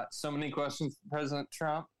 I got so many questions for President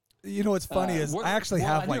Trump. You know what's funny is I actually I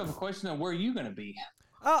have do have a question of where are you going to be?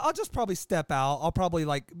 I'll just probably step out. I'll probably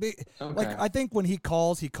like I think when he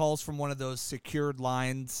calls from one of those secured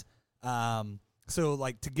lines. So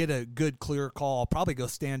like to get a good clear call, I'll probably go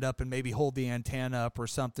stand up and maybe hold the antenna up or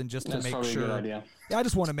something just to make sure. A good idea. Yeah, I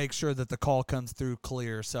just want to make sure that the call comes through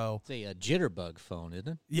clear. So It's a jitterbug phone, isn't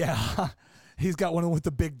it? yeah, he's got one with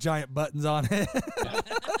the big giant buttons on it.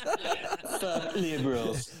 Fuck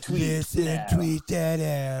liberals. Tweet Listen, now. tweet that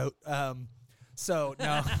out. So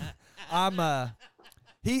no, I'm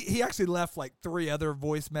He actually left like 3 other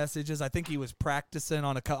voice messages. I think he was practicing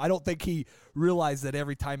on I don't think he realized that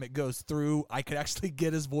every time it goes through, I could actually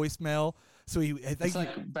get his voicemail. So It's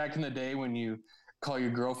like back in the day when you call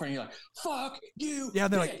your girlfriend, you're like, "Fuck you." Yeah,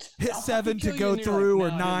 they're bitch. like hit I'll 7 to fucking go kill you." through And or you're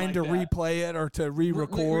like, "No, I 9 didn't to like that." replay it or to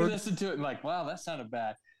re-record. Listen to it and like, wow, that sounded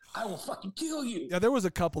bad. I will fucking kill you. Yeah, there was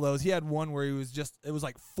a couple of those. He had one where it was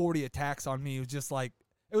like 40 attacks on me. It was just like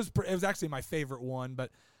it was actually my favorite one,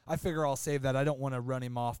 but I figure I'll save that. I don't want to run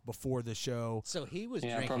him off before the show. So he was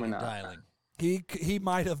Yeah, drinking probably and not. dialing. He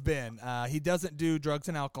might have been. He doesn't do drugs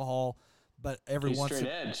and alcohol, but every He's once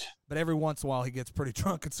straight edge. in a while he gets pretty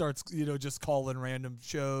drunk and starts just calling random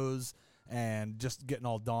shows and just getting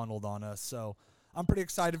all Donald on us. So I'm pretty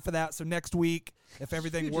excited for that. So next week, if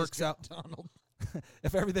everything works out, Donald.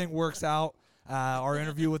 if everything works out, our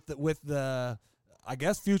interview with the I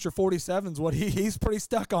guess future 47's what he's pretty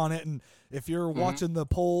stuck on it. And if you're watching the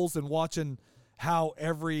polls and watching how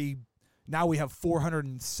now we have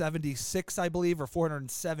 476, I believe, or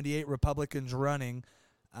 478 Republicans running.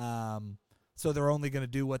 So they're only going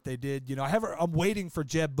to do what they did. I'm waiting for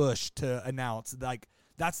Jeb Bush to announce, like,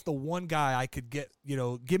 that's the one guy I could get,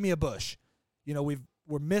 give me a Bush.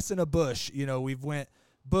 We're missing a Bush. We've went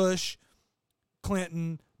Bush,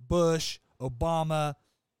 Clinton, Bush, Obama,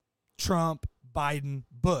 Trump, Biden,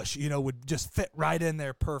 Bush, would just fit right in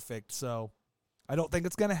there perfect. So I don't think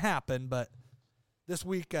it's going to happen, but this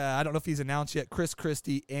week, I don't know if he's announced yet, Chris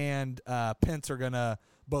Christie and Pence are going to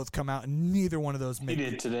both come out, and neither one of those make... He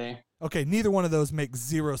did today. Okay, neither one of those make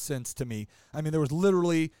zero sense to me. I mean, there was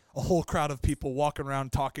literally a whole crowd of people walking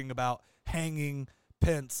around talking about hanging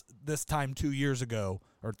Pence this time 2 years ago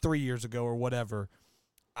or 3 years ago or whatever.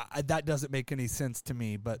 That doesn't make any sense to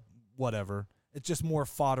me, but whatever. It's just more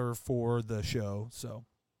fodder for the show. So,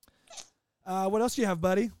 what else do you have,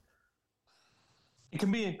 buddy? It can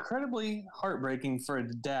be incredibly heartbreaking for a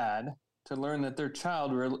dad to learn that their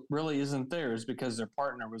child really isn't theirs because their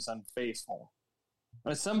partner was unfaithful.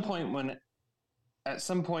 At some point,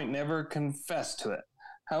 never confess to it.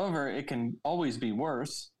 However, it can always be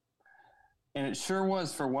worse. And it sure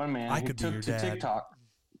was for one man who took to TikTok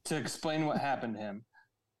to explain what happened to him.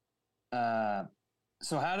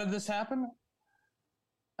 So how did this happen?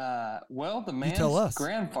 Well, the man's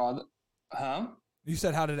grandfather... Huh? You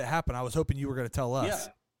said, how did it happen? I was hoping you were going to tell us.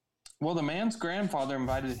 Yeah. Well, the man's grandfather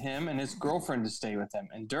invited him and his girlfriend to stay with him.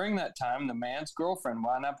 And during that time, the man's girlfriend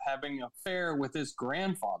wound up having an affair with his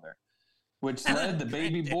grandfather. which led the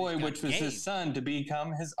baby boy, got which was game. his son, to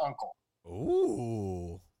become his uncle.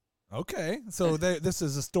 Ooh. Okay. So this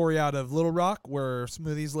is a story out of Little Rock where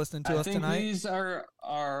Smoothie's listening to us I think tonight. these are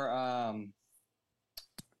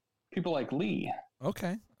people like Lee.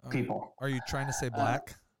 Okay. People. Are you trying to say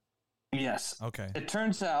black? Yes. Okay. It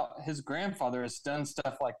turns out his grandfather has done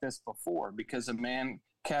stuff like this before because a man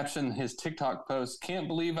captioned his TikTok post, "Can't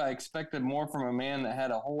believe I expected more from a man that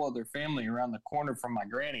had a whole other family around the corner from my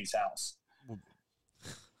granny's house."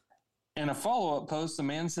 In a follow-up post, the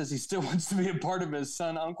man says he still wants to be a part of his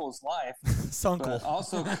uncle's life, Sunkle. but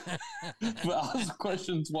also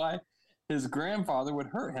questions why his grandfather would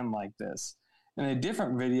hurt him like this. In a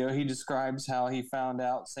different video, he describes how he found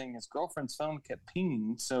out saying his girlfriend's phone kept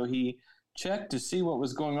pinging, so he checked to see what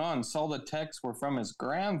was going on, saw the texts were from his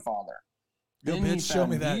grandfather. Yo, Then he bitch, show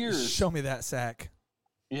me found that. years- Show me that sack.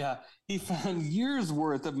 Yeah, he found years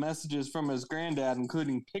worth of messages from his granddad,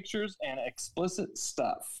 including pictures and explicit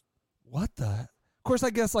stuff. What the? Of course,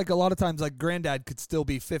 I guess like a lot of times, like granddad could still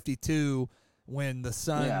be 52 when the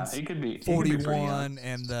son's he could be 41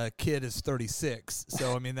 and the kid is 36.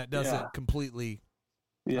 So I mean, that doesn't completely.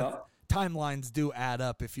 Yeah. Timelines do add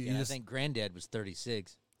up if you, Yeah, you I just think Granddad was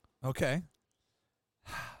 36. okay.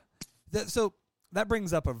 So that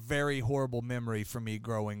brings up a very horrible memory for me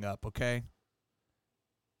growing up. Okay,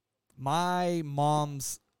 my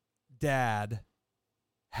mom's dad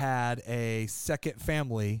had a second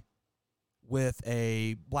family with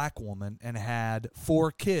a black woman and had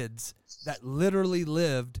 4 kids that literally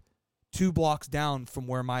lived 2 blocks down from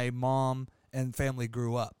where my mom and family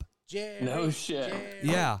grew up. Jerry, No shit. Jerry.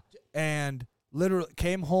 Yeah. And literally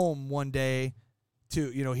came home one day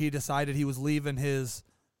to, he decided he was leaving his,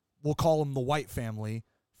 we'll call him the white family,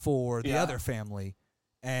 for the other family.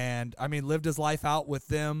 And I mean, lived his life out with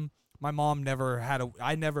them. My mom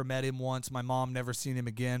I never met him once. My mom never seen him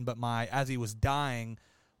again. But as he was dying,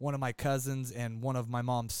 one of my cousins and one of my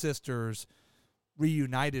mom's sisters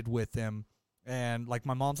reunited with him. And like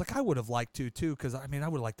my mom's like, I would have liked to too, because I mean, I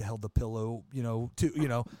would have liked to held the pillow,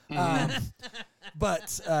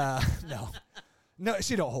 but no,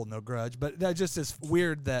 she don't hold no grudge. But that just is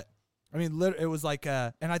weird that, I mean, it was like,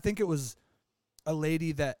 and I think it was a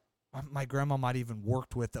lady that my grandma might even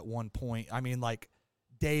worked with at one point. I mean, like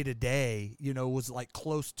day to day, was like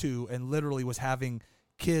close to and literally was having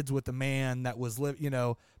kids with the man that was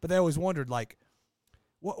but they always wondered like,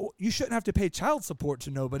 well, you shouldn't have to pay child support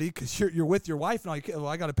to nobody because you're with your wife and I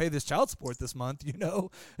got to pay this child support this month,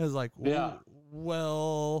 It was like,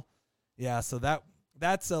 well, yeah. So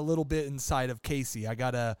that's a little bit inside of Casey. I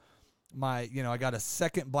got a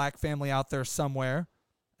second black family out there somewhere,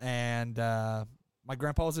 and my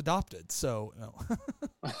grandpa was adopted. So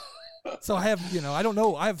so I have I don't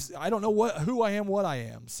know who I am, what I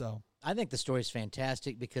am. So I think the story's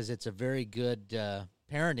fantastic because it's a very good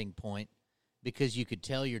parenting point. Because you could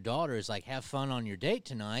tell your daughters, like, have fun on your date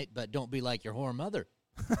tonight, but don't be like your whore mother.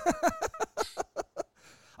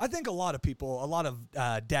 I think a lot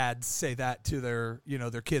of dads say that to their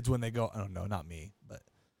kids when they go, oh, no, not me, but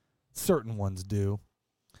certain ones do.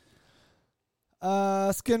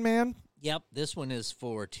 Skin Man? Yep, this one is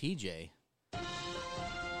for TJ.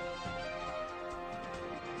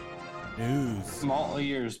 News. Small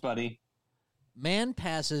ears, buddy. Man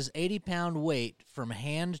passes 80-pound weight from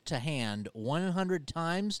hand to hand 100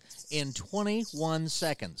 times in 21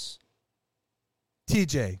 seconds.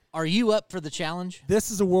 TJ. Are you up for the challenge? This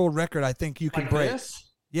is a world record I think you can break.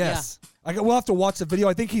 This? Yes. Yeah. We'll have to watch the video.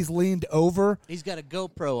 I think he's leaned over. He's got a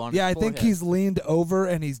GoPro on Yeah, his I think forehead. he's leaned over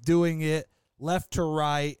and he's doing it left to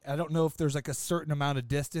right. I don't know if there's like a certain amount of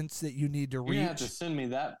distance that you need to reach. You have to send me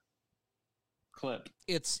that clip.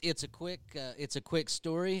 It's a quick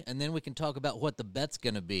story, and then we can talk about what the bet's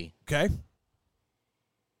going to be. Okay.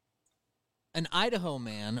 An Idaho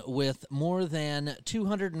man with more than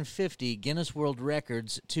 250 Guinness World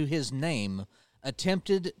Records to his name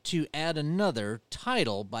attempted to add another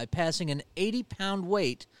title by passing an 80-pound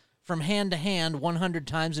weight from hand to hand 100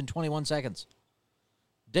 times in 21 seconds.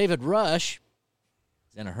 David Rush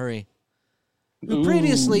is in a hurry. Who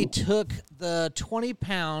previously took the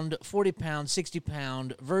 20-pound, 40-pound,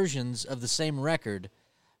 60-pound versions of the same record,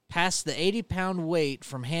 passed the 80-pound weight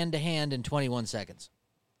from hand to hand in 21 seconds.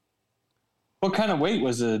 What kind of weight?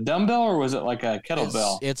 Was it a dumbbell or was it like a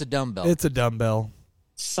kettlebell? It's a dumbbell. It's a dumbbell.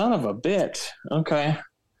 Son of a bitch. Okay.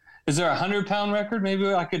 Is there a 100-pound record?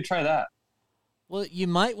 Maybe I could try that. Well, you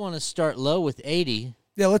might want to start low with 80.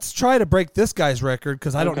 Yeah, let's try to break this guy's record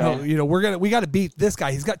because I don't know. We got to beat this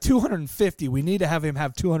guy. He's got 250. We need to have him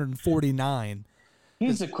have 249. He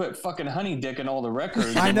needs to quit fucking honey dicking all the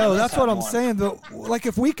records. I and know, let us that's what have I'm one. saying. But like,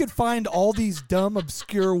 if we could find all these dumb,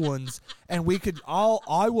 obscure ones, and we could,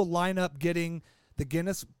 I will line up getting the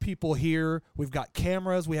Guinness people here. We've got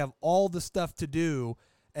cameras. We have all the stuff to do,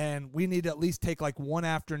 and we need to at least take like one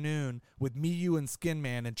afternoon with me, you, and Skin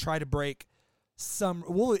Man, and try to break some.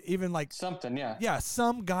 We'll even like something, yeah,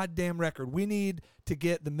 some goddamn record. We need to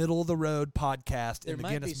get the middle of the road podcast There in the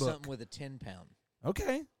might Guinness be book. something with a 10-pound.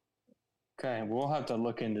 Okay. Okay, we'll have to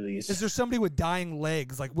look into these. Is there somebody with dying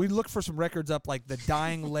legs? Like, we looked for some records up, like the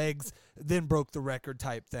dying legs then broke the record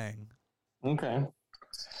type thing. Okay.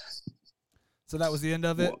 So that was the end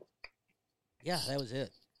of it? Yeah, that was it.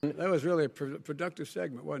 That was really a productive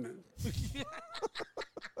segment, wasn't it?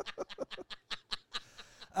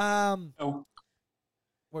 Oh,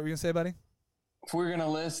 What were you going to say, buddy? if we're gonna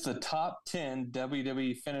list the top 10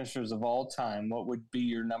 WWE finishers of all time, what would be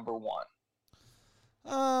your number one?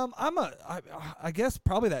 I guess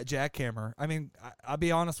probably that jackhammer. I mean, I'll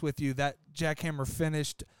be honest with you, that jackhammer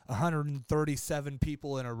finished 137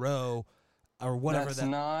 people in a row or whatever. That's that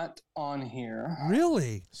not on here.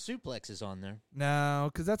 Really? Suplex is on there. No,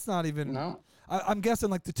 because that's not even. No. I'm guessing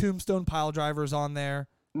like the tombstone pile driver's on there.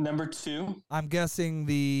 Number two. I'm guessing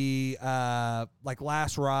the like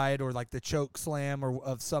last ride or like the choke slam or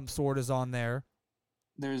of some sort is on there.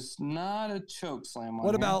 There's not a choke slam on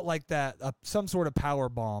What here. about like that some sort of power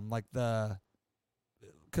bomb, like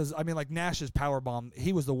because I mean like Nash's power bomb,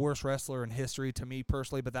 he was the worst wrestler in history to me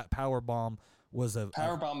personally, but that power bomb was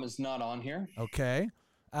Power bomb is not on here. okay.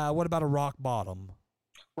 What about a rock bottom?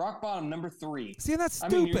 Rock bottom number 3. See, that's I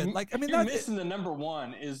mean, stupid. you're missing the number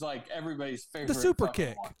one is like everybody's favorite. The super fucking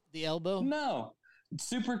kick. one. The elbow? No.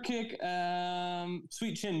 Super kick,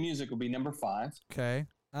 Sweet Chin Music will be number 5. Okay.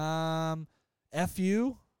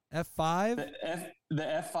 FU, F5.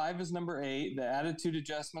 The F5 is number 8. The Attitude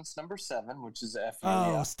Adjustment's number 7, which is FU.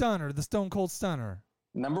 Oh, yeah. Stunner, the Stone Cold Stunner.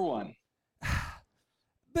 Number 1.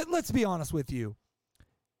 But let's be honest with you.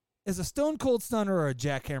 Is a Stone Cold Stunner or a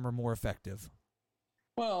jackhammer more effective?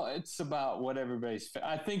 Well, it's about what everybody's.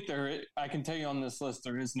 I think I can tell you on this list,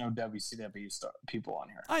 there is no WCW people on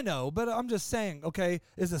here. I know, but I'm just saying. Okay,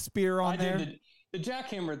 is a spear on there? The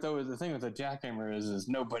jackhammer, though, the thing with the jackhammer is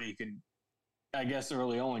nobody could. I guess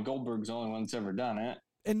only Goldberg's the only one that's ever done it.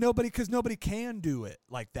 And nobody can do it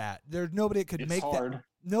like that. There's nobody that could It's make hard. that.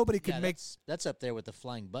 Nobody could make. That's up there with the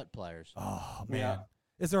flying butt pliers. Oh man, Yeah.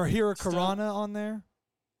 Is there a Hurricanrana on there?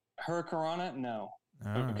 Hurricanrana, no.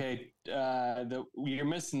 All right. Okay, you're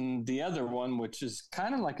missing the other one, which is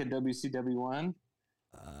kind of like a WCW one.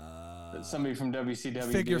 That somebody from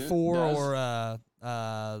WCW Figure does. 4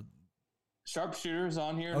 or Sharpshooter's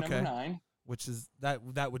on here, okay. number 9. Which is that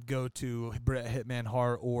would go to Bret Hitman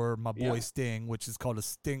Hart or my boy Sting, which is called a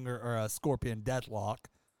Stinger or a Scorpion Deathlock.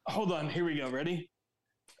 Hold on, here we go. Ready?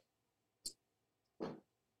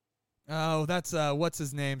 Oh, that's what's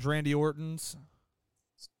his name's Randy Orton's.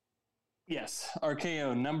 Yes,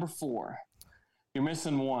 RKO number 4. You're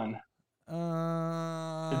missing one.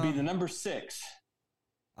 It'd be the number 6.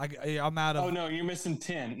 I'm out of. Oh no, you're missing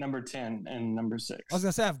 10. Number 10 and number 6. I was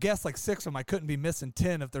gonna say I've guessed like 6 of them. I couldn't be missing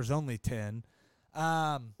 10 if there's only 10.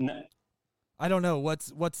 No. I don't know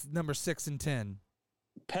what's number 6 and 10.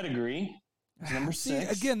 Pedigree is number 6. See,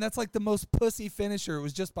 again, that's like the most pussy finisher. It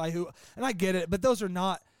was just by who, and I get it, but those are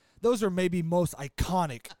not. Those are maybe most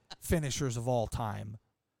iconic finishers of all time,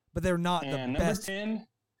 but they're not and the number best. 10,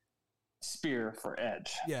 Spear for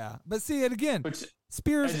Edge. Yeah, but see it again. Which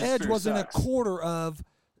Spear's Edge Spear wasn't sucks. a quarter of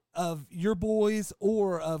your boys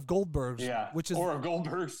or of Goldberg's. Yeah, which is or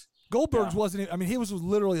Goldberg's. Goldberg's wasn't. I mean, he was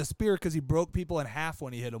literally a spear because he broke people in half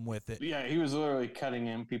when he hit them with it. Yeah, he was literally cutting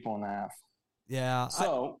in people in half. Yeah.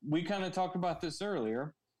 So we kind of talked about this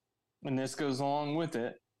earlier, and this goes along with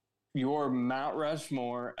it. Your Mount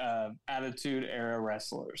Rushmore of Attitude Era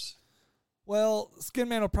wrestlers. Well, Skin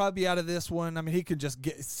Man will probably be out of this one. I mean, he could just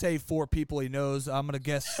say 4 people he knows. I want to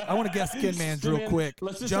guess Skin Man's real quick.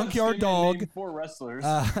 Let's just Junkyard have Skin Man Dog. name 4 wrestlers.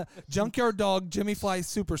 Junkyard Dog, Jimmy Fly,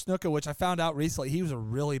 Super Snuka, which I found out recently he was a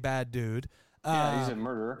really bad dude. Yeah, he's a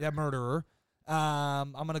murderer. Yeah, murderer.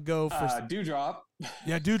 I'm gonna go for Dewdrop.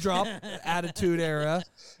 Yeah, Dewdrop, Attitude Era,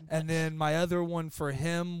 and then my other one for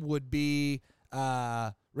him would be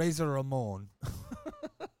Razor Ramon.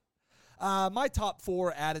 My top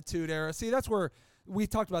 4 Attitude Era. See, that's where we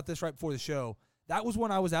talked about this right before the show. That was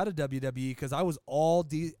when I was out of WWE because I was all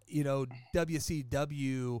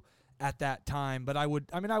WCW at that time. But I would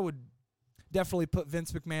definitely put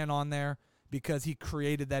Vince McMahon on there because he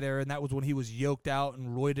created that era, and that was when he was yoked out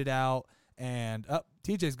and roided out. And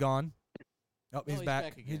TJ's gone. Oh, he's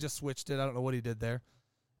back. He just switched it. I don't know what he did there.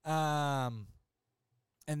 And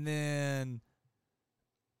then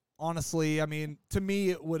honestly, I mean, to me,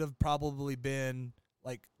 it would have probably been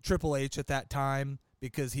like Triple H at that time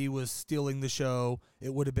because he was stealing the show.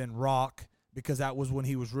 It would have been Rock because that was when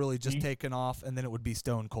he was really just taking off, and then it would be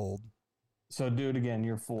Stone Cold. So do it again.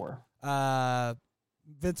 You're 4.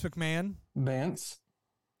 Vince McMahon, Vince,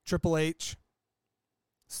 Triple H,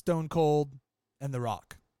 Stone Cold, and The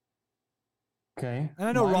Rock. Okay. And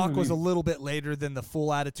I know Mine Rock would was be- a little bit later than the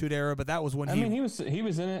Full Attitude Era, but that was when I mean, he was in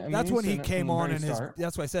it. I mean, that's he when was he in it came from the on, very and start.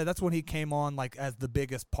 that's what I said. That's when he came on like as the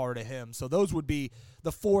biggest part of him. So those would be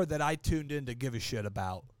the 4 that I tuned in to give a shit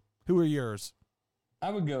about. Who are yours? I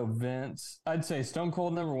would go Vince. I'd say Stone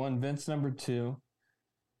Cold number 1, Vince number 2.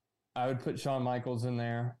 I would put Shawn Michaels in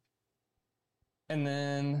there. And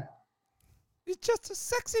then, He's just a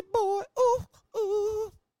sexy boy. Ooh,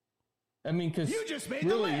 ooh. I mean, because You just made the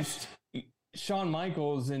really, list. Shawn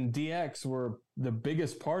Michaels and DX were the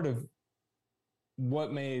biggest part of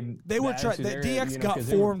what made They were trying. Attitude Era, DX you know, got 'cause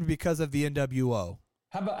they were- formed because of the NWO.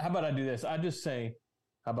 How about I do this? I just say,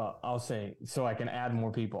 I'll say, so I can add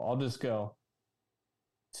more people. I'll just go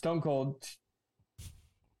Stone Cold,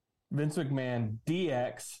 Vince McMahon,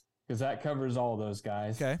 DX, because that covers all those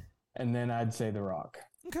guys. Okay. And then I'd say The Rock.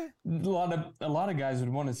 Okay. A lot of guys would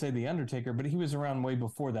want to say The Undertaker, but he was around way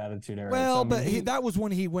before the Attitude Era. Well, So, I but mean, that was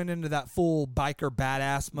when he went into that full biker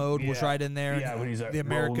badass mode. Was Yeah. right in there. Yeah, and when he's like the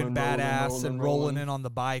American rolling, badass rolling, and rolling. rolling in on the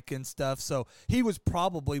bike and stuff. So he was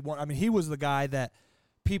probably one. I mean, he was the guy that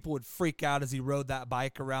people would freak out as he rode that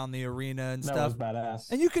bike around the arena and that stuff. was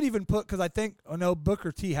badass. And you could even put, because I think,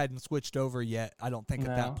 Booker T hadn't switched over yet, I don't think,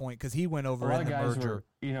 at that No. point, because he went A over lot in of the guys merger.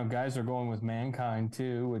 guys are going with Mankind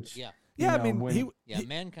too, which Yeah. Yeah, I know, mean, when- Yeah,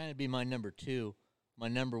 Mankind would be my number 2. My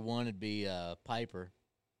number 1 would be Piper,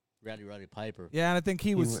 Roddy Piper. Yeah, and I think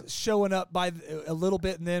he was was- showing up by a little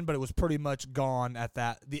bit and then, but it was pretty much gone at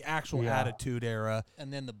the actual Yeah. Attitude Era.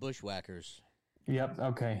 And then the Bushwhackers. Yep.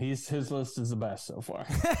 Okay. His list is the best so far.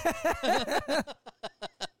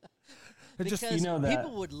 Because you know that-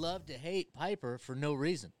 people would love to hate Piper for no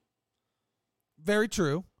reason. Very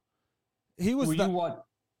true. He was Were the. you what?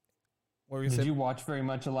 What were you Did saying? you watch very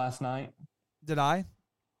much of last night? Did I?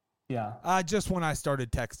 Yeah. Just when I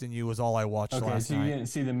started texting you was all I watched Okay. last So you night. didn't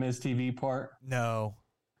see the Miz TV part? No.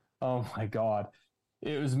 Oh my God.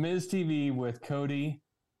 It was Miz TV with Cody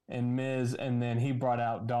and Miz, and then he brought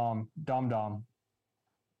out Dom,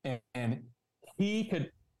 and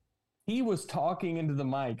he was talking into the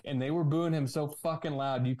mic, and they were booing him so fucking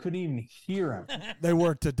loud you couldn't even hear him. They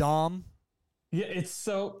were to Dom. Yeah, it's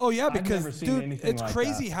so. Oh yeah, I've because never seen dude, anything it's like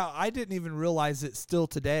crazy that. how I didn't even realize it still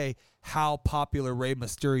today how popular Rey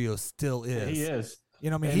Mysterio still is. He is. You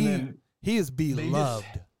know, I mean, And then he is they just- beloved.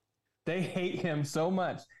 They hate him so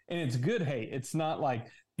much, and it's good hate. It's not like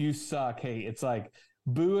you suck hate. It's like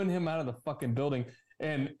booing him out of the fucking building.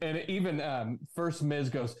 And even first Miz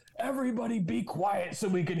goes, "Everybody be quiet so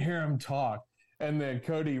we can hear him talk." And then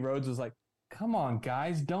Cody Rhodes was like, "Come on,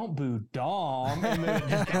 guys, don't boo Dom." And then it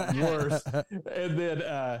just got worse.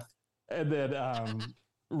 And then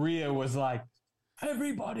Rhea was like,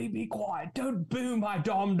 "Everybody be quiet, don't boo my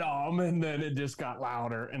Dom." And then it just got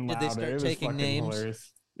louder and Did louder. they start It was taking fucking names?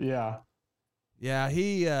 hilarious. Yeah.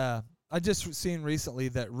 Yeah, I just seen recently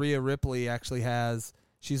that Rhea Ripley actually has.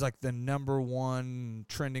 She's like the number one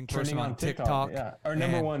trending person Trending on TikTok. Yeah. Or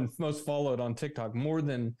number And- one most followed on TikTok, more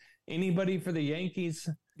than anybody for the Yankees.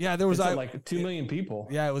 Yeah, there was It's at like 2 million people.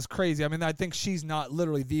 Yeah, it was crazy. I mean, I think she's not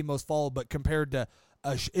literally the most followed, but compared to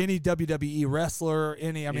any WWE wrestler,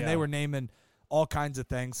 they Yeah. were naming all kinds of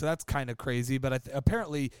things. So that's kind of crazy. But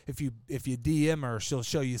apparently, if you DM her, she'll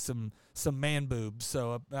show you some man boobs.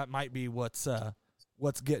 So that might be what's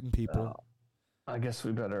getting people. I guess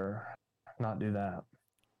we better not do that.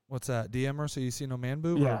 What's that? DM her so you see no man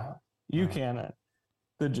boob? Yeah, you can.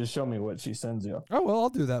 Then just show me what she sends you. Oh well, I'll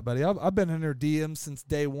do that, buddy. I've been in her DM since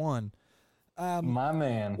day one. My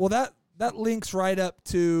man. Well, that links right up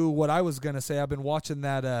to what I was gonna say. I've been watching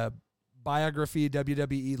that biography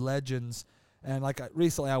WWE Legends, and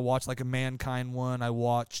recently I watched like a Mankind one. I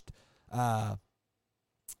watched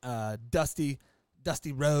Dusty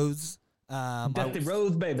Rhodes. Dusty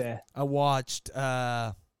Rhodes, baby. I watched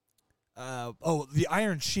the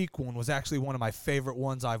Iron Sheik one was actually one of my favorite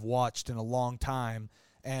ones I've watched in a long time,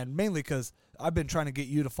 and mainly because I've been trying to get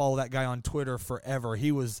you to follow that guy on Twitter forever.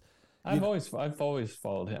 He was. I've always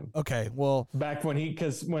followed him. Okay, well, back when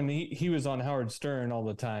he was on Howard Stern all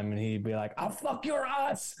the time, and he'd be like, "I'll fuck your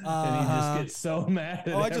ass," and he just gets so mad.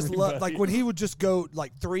 At I just love everybody. when he would just go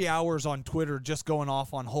like 3 hours on Twitter just going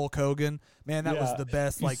off on Hulk Hogan. Man, that was Yeah. the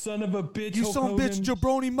best. You Like, son of a bitch, you Hulk son of a bitch,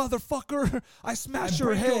 Hogan. jabroni motherfucker! I smash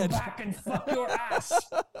your break head. back and fuck your ass.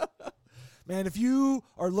 Man, if you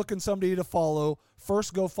are looking somebody to follow,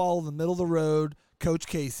 first go follow the middle of the road, Coach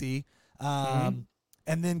Casey, and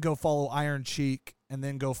then go follow Iron Cheek, and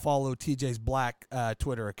then go follow TJ's Black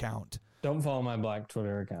Twitter account. Don't follow my Black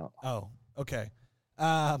Twitter account. Oh, okay.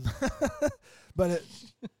 But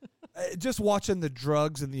just watching the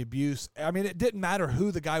drugs and the abuse, I mean, it didn't matter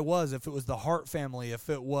who the guy was, if it was the Hart family, if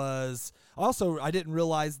it was... Also, I didn't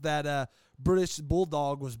realize that British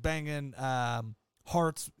Bulldog was banging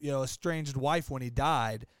Hart's estranged wife when he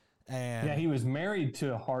died. And Yeah, he was married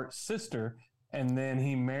to Hart's sister, and then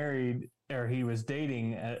he was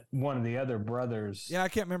dating one of the other brothers. Yeah, I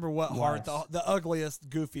can't remember what Hart, the ugliest,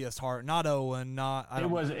 goofiest Hart, not Owen, It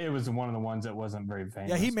was one of the ones that wasn't very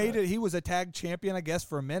famous. Yeah, he made it. He was a tag champion, I guess,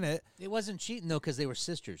 for a minute. It wasn't cheating though because they were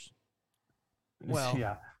sisters. Well,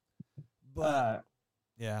 yeah, but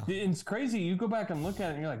yeah, it's crazy. You go back and look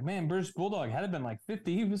at it, and you're like, man, British Bulldog had it been like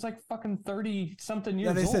 50, he was like fucking 30 something years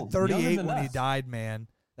old. Yeah, they said 38 when he us. died. Man,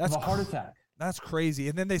 that's of a heart attack. That's crazy.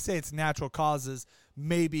 And then they say it's natural causes,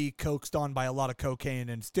 maybe coaxed on by a lot of cocaine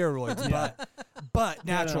and steroids, but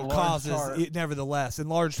natural causes, nevertheless,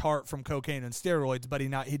 enlarged heart from cocaine and steroids. But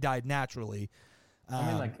he died naturally. I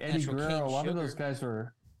mean, like Eddie Guerrero, a lot of those guys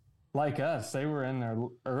were like us. They were in their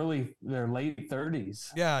late 30s.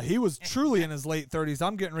 Yeah, he was truly in his late 30s.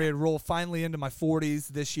 I'm getting ready to roll finally into my 40s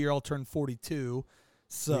this year. I'll turn 42.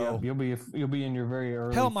 So yeah, you'll be in your very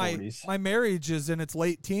early 40s. My marriage is in its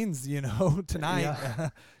late teens, tonight. Yeah.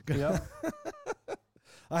 Yep.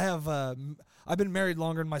 I have I've been married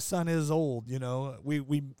longer than my son is old,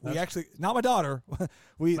 We actually, not my daughter.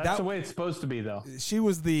 That's the way it's supposed to be though. She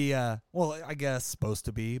was the I guess supposed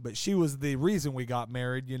to be, but she was the reason we got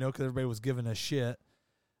married, because everybody was giving us shit.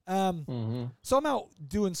 So I'm out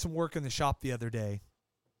doing some work in the shop the other day,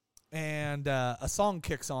 and a song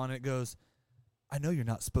kicks on and it goes, I know you're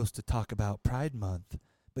not supposed to talk about Pride Month,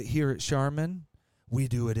 but here at Charmin, we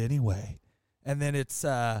do it anyway. And then it's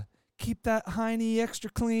keep that hiney extra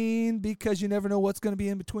clean because you never know what's going to be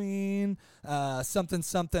in between.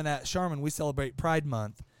 Something at Charmin, we celebrate Pride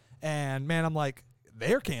Month. And, man, I'm like,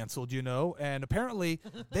 they're canceled, And apparently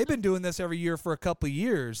they've been doing this every year for a couple of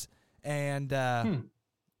years. And,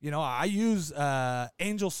 I use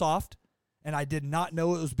Angel Soft, and I did not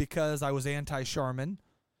know it was because I was anti-Charmin.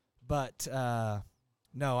 But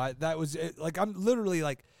no, that was it. Like, I'm literally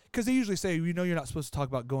like, because they usually say, you're not supposed to talk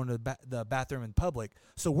about going to the bathroom in public.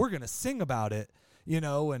 So we're going to sing about it,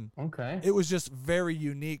 and okay. It was just very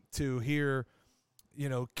unique to hear,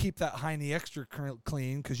 keep that hiney extra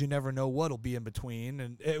clean because you never know what'll be in between.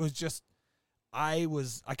 And it was just, I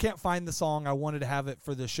can't find the song. I wanted to have it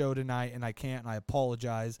for the show tonight, and I can't, and I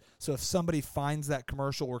apologize. So if somebody finds that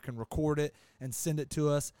commercial or can record it and send it to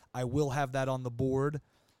us, I will have that on the board.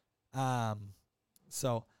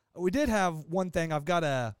 So we did have one thing. I've got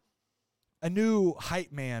a new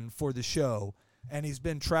hype man for the show, and he's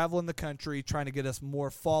been traveling the country trying to get us more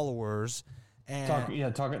followers. And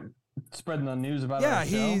spreading the news about our show.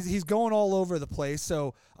 he's going all over the place.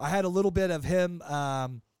 So I had a little bit of him.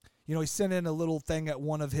 He sent in a little thing at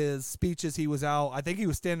one of his speeches. He was out. I think he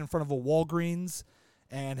was standing in front of a Walgreens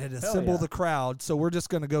and had assembled the crowd. So we're just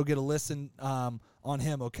going to go get a listen on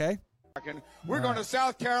him. Okay. We're going to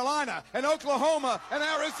South Carolina and Oklahoma and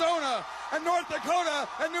Arizona and North Dakota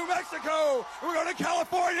and New Mexico. We're going to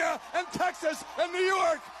California and Texas and New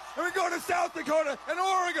York. And we're going to South Dakota and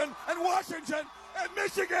Oregon and Washington and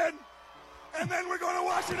Michigan. And then we're going to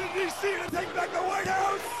Washington, D.C. to take back the White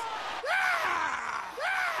House.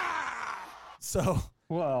 So,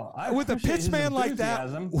 well, with a pitchman like that,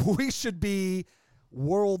 we should be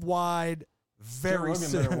worldwide very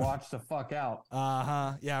soon. Rogan better watch the fuck out.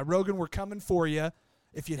 Yeah, Rogan, we're coming for you.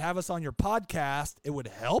 If you'd have us on your podcast, it would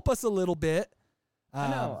help us a little bit. I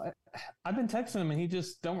know. I've been texting him, and he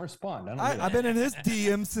just don't respond. I've been in his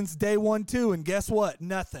DM since day one, too, and guess what?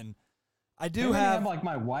 Nothing. I do Maybe have like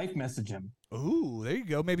my wife message him. Ooh, there you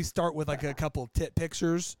go. Maybe start with like a couple tit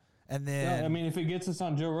pictures, and then. Yeah, I mean, if it gets us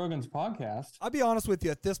on Joe Rogan's podcast, I'll be honest with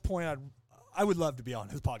you. At this point, I would love to be on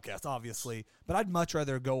his podcast, obviously, but I'd much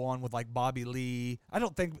rather go on with like Bobby Lee. I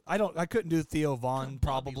couldn't do Theo Vaughn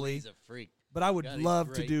probably. Bobby Lee's a freak. But I would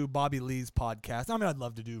love to do Bobby Lee's podcast. I mean, I'd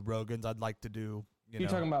love to do Rogan's. I'd like to do. You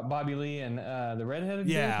talking about Bobby Lee and the redheaded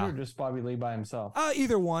dude, or just Bobby Lee by himself?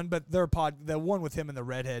 Either one, but the one with him and the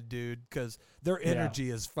redhead dude, because their energy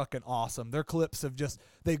is fucking awesome. Their clips have just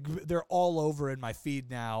they're all over in my feed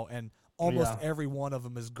now, and almost every one of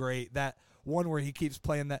them is great. That one where he keeps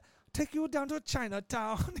playing that. Take you down to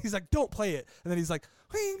Chinatown. He's like, don't play it. And then he's like,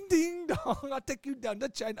 ding, ding, dong. I'll take you down to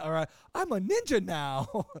China. All right, I'm a ninja now.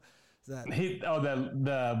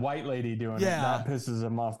 The white lady doing it. That pisses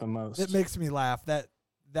him off the most. It makes me laugh. That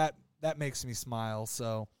that makes me smile.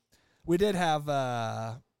 So we did have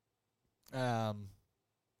I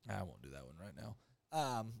won't do that one right now.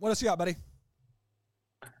 What else you got, buddy?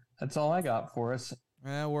 That's all I got for us.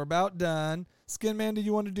 We're about done. Skin Man, do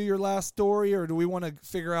you want to do your last story, or do we want to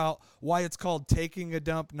figure out why it's called taking a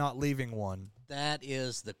dump, not leaving one? That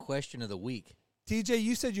is the question of the week. TJ,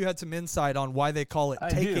 you said you had some insight on why they call it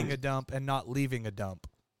taking a dump and not leaving a dump.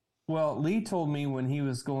 Well, Lee told me when he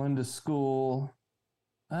was going to school,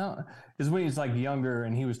 is when he was like younger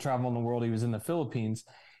and he was traveling the world. He was in the Philippines.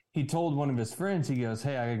 He told one of his friends, he goes,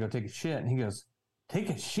 "Hey, I gotta go take a shit." And he goes, "Take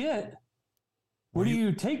a shit? Where are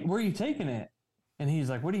you taking it?" And he's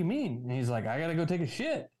like, "What do you mean?" And he's like, "I gotta go take a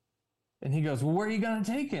shit." And he goes, "Well, where are you gonna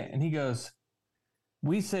take it?" And he goes,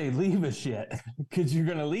 "We say leave a shit because you're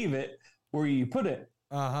gonna leave it where you put it."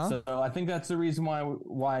 So I think that's the reason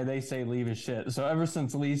why they say leave a shit. So ever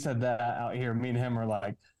since Lee said that out here, me and him are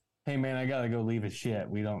like, "Hey man, I gotta go leave a shit."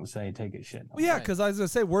 We don't say take a shit. Well, yeah, because I was gonna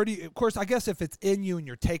say, where do you? Of course, I guess if it's in you and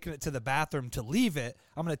you're taking it to the bathroom to leave it,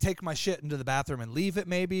 I'm gonna take my shit into the bathroom and leave it,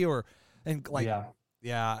 maybe,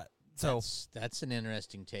 yeah. So that's an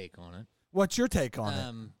interesting take on it. What's your take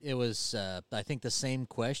on it? It was, I think, the same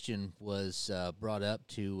question was brought up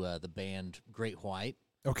to the band Great White.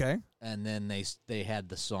 Okay, and then they had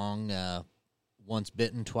the song "Once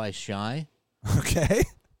Bitten, Twice Shy." Okay.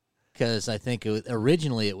 Because I think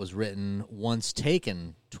originally it was written "Once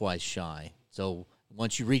Taken, Twice Shy." So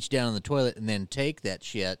once you reach down in the toilet and then take that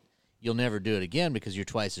shit, you'll never do it again because you're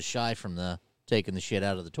twice as shy from taking the shit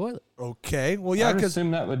out of the toilet. Okay. Well, yeah, I would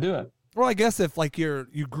assume that would do it. Well, I guess if like you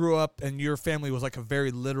grew up and your family was like a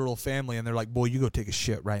very literal family, and they're like, "Boy, you go take a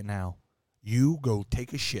shit right now. You go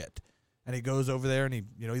take a shit," and he goes over there and he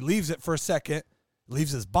leaves it for a second,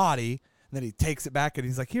 leaves his body. And then he takes it back and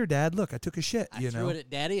he's like, "Here, Dad, look, I took a shit." I threw it at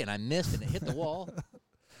Daddy and I missed and it hit the wall.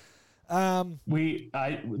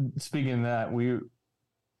 Speaking of that, we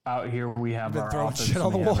out here we have our throwing office shit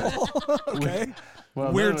on the wall. Okay.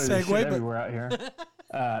 Weird segue, but everywhere out here.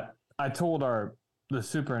 I told the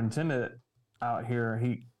superintendent out here.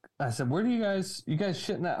 I said, "Where do you guys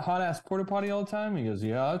shit in that hot ass porta potty all the time?" He goes,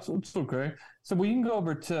 "Yeah, it's okay." So we can go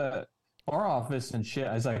over to our office and shit.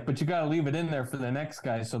 I was like, "But you got to leave it in there for the next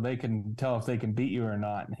guy so they can tell if they can beat you or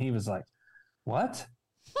not." And he was like, "What?"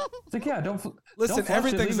 It's like, "Yeah, don't listen. Don't flush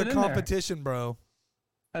Everything's it, a competition, bro."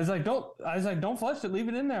 I was like, "Don't flush it. Leave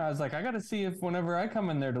it in there." I was like, "I got to see if whenever I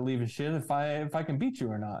come in there to leave a shit, if I can beat you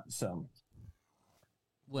or not." So,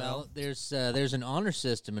 well, there's an honor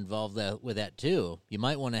system involved with that too. You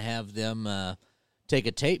might want to have them take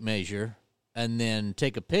a tape measure and then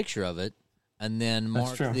take a picture of it. And then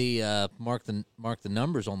mark the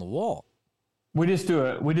numbers on the wall. We just do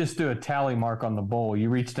a tally mark on the bowl.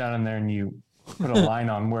 You reach down in there and you put a line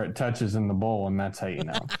on where it touches in the bowl, and that's how you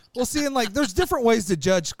know. Well, see, and like, there's different ways to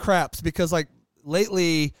judge craps because, like,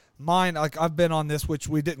 lately, mine, like, I've been on this, which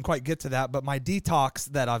we didn't quite get to that, but my detox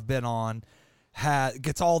that I've been on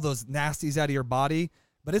gets all those nasties out of your body,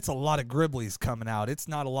 but it's a lot of gribblies coming out. It's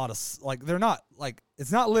not a lot of they're not like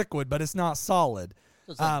it's not liquid, but it's not solid.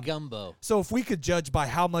 It's like gumbo. So if we could judge by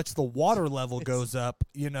how much the water level goes up,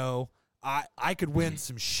 I could win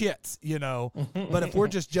some shits, But if we're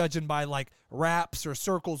just judging by like wraps or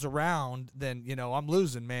circles around, then I'm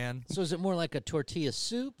losing, man. So is it more like a tortilla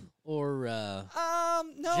soup or no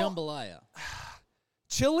jambalaya?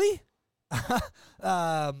 Chili,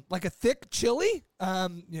 like a thick chili,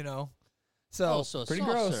 So pretty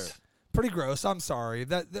gross. Pretty gross. I'm sorry.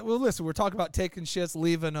 Well, listen, we're talking about taking shits,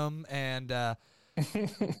 leaving them, and.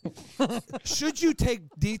 Should you take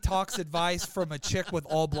detox advice from a chick with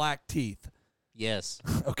all black teeth? Yes.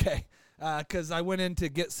 Okay. Because I went in to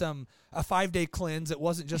get a 5-day cleanse. It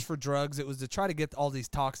wasn't just for drugs. It was to try to get all these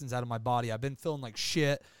toxins out of my body. I've been feeling like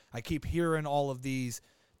shit. I keep hearing all of these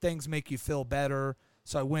things make you feel better.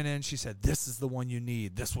 So I went in. She said, "This is the one you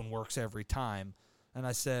need. This one works every time." And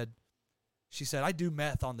she said, "I do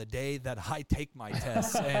meth on the day that I take my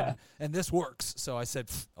tests, and this works." So I said,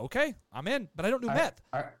 "Okay, I'm in, but I don't do meth."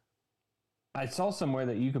 I saw somewhere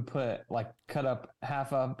that you could cut up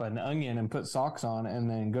half up an onion and put socks on and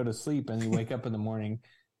then go to sleep, and you wake up in the morning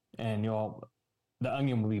and the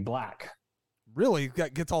onion will be black. Really?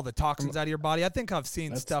 Gets all the toxins out of your body? I think I've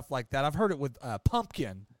seen stuff like that. I've heard it with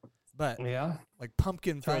pumpkin, but yeah, like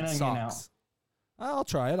pumpkin-filled socks. I'll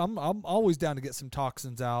try it. I'm always down to get some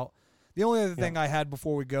toxins out. The only other thing I had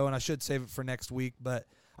before we go, and I should save it for next week, but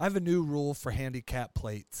I have a new rule for handicap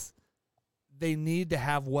plates. They need to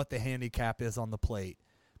have what the handicap is on the plate,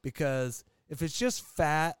 because if it's just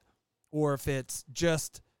fat or if it's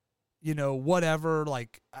just, whatever,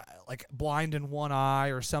 like blind in one eye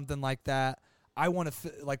or something like that, I want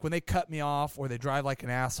to like when they cut me off or they drive like an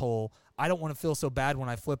asshole, I don't want to feel so bad when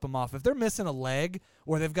I flip them off. If they're missing a leg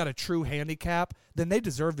or they've got a true handicap, then they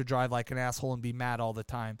deserve to drive like an asshole and be mad all the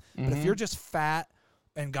time. But if you're just fat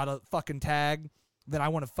and got a fucking tag, then I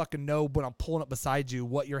want to fucking know when I'm pulling up beside you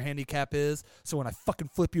what your handicap is. So when I fucking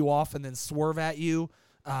flip you off and then swerve at you,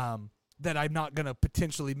 that I'm not going to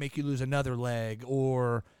potentially make you lose another leg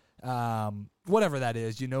or whatever that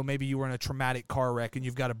is. You know, maybe you were in a traumatic car wreck and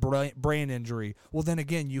you've got a brain injury. Well, then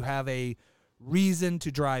again, you have a reason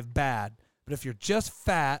to drive bad. But if you're just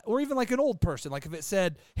fat or even like an old person, like if it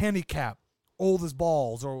said handicap, old as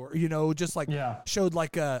balls, or, you know, just like showed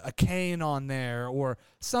like a cane on there or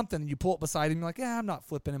something, you pull it beside him, you're like, yeah, I'm not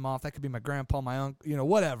flipping him off. That could be my grandpa, my uncle, you know,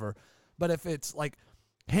 whatever. But if it's like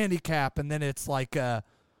handicap and then it's like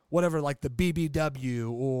whatever, like the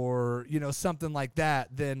BBW or, you know, something like that,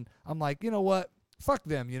 then I'm like, you know what? Fuck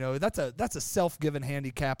them. You know, that's a self-given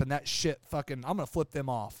handicap, and that shit fucking, I'm going to flip them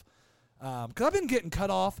off. Because I've been getting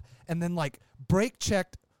cut off and then like brake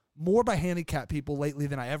checked more by handicap people lately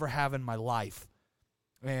than I ever have in my life.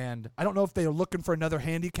 And I don't know if they're looking for another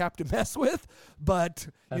handicap to mess with, but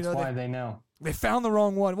that's, you know, why they know. They found the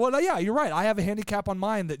wrong one. Well, yeah, you're right. I have a handicap on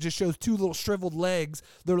mine that just shows two little shriveled legs.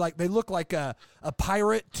 They look like a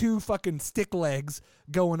pirate, two fucking stick legs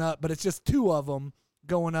going up, but it's just two of them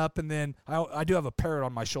going up. And then I do have a parrot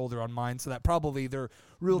on my shoulder on mine, so that probably they're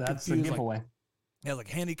real that's confused. That's a giveaway. Like, like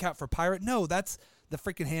handicap for pirate? No, that's the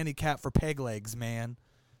freaking handicap for peg legs, man.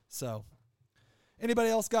 So, anybody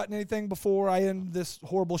else got anything before I end this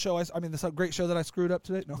horrible show? I mean, this great show that I screwed up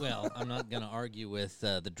today? No. Well, I'm not going to argue with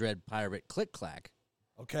the Dread Pirate Click Clack.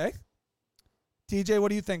 Okay. TJ, what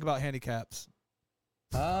do you think about handicaps?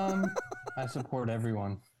 I support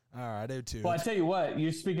everyone. All right, I do too. Well, I tell you what,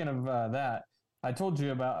 you're speaking of that. I told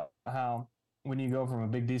you about how when you go from a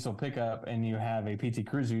big diesel pickup and you have a PT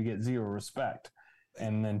Cruiser, you get zero respect.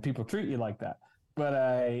 And then people treat you like that.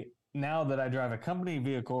 But now that I drive a company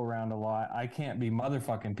vehicle around a lot, I can't be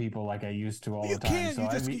motherfucking people like I used to all the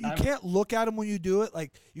time. You can't look at them when you do it.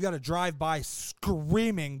 Like, you got to drive by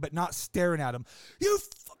screaming, but not staring at them. You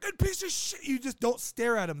fucking piece of shit! You just don't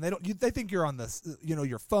stare at them. They think you're on this, you know,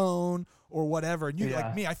 your phone or whatever. And you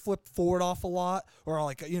like me, I flip forward off a lot, or I'll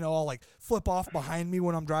like flip off behind me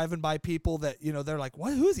when I'm driving by people that, you know, they're like,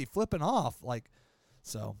 what? Who is he flipping off? Like,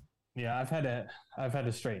 so. Yeah, I've had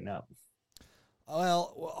to straighten up.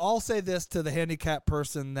 Well, I'll say this to the handicapped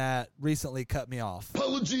person that recently cut me off.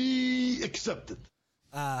 Apology accepted.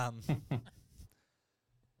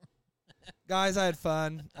 Guys, I had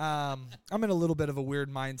fun. I'm in a little bit of a weird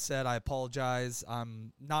mindset. I apologize.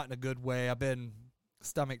 I'm not in a good way. I've been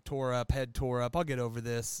stomach tore up, head tore up. I'll get over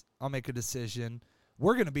this. I'll make a decision.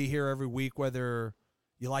 We're going to be here every week, whether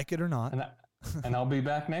you like it or not. And I'll be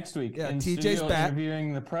back next week. Yeah, in TJ's studio back.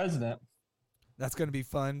 Interviewing the president. That's going to be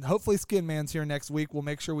fun. Hopefully Skin Man's here next week. We'll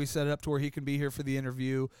make sure we set it up to where he can be here for the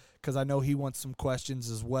interview, because I know he wants some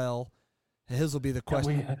questions as well. His will be the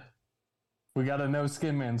question. We got to know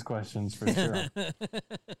Skin Man's questions for sure.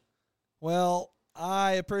 Well,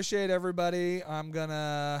 I appreciate everybody. How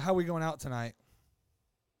are we going out tonight?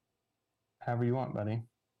 However you want, buddy.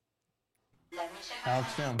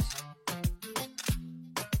 Alex Jones.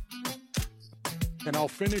 And I'll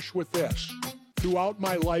finish with this. Throughout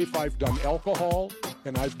my life, I've done alcohol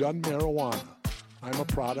and I've done marijuana. I'm a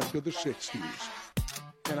product of the 60s.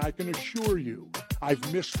 And I can assure you,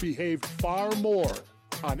 I've misbehaved far more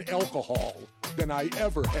on alcohol than I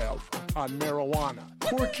ever have on marijuana.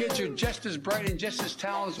 Poor kids are just as bright and just as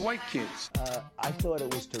talented as white kids. I thought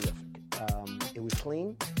it was terrific. It was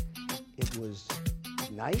clean. It was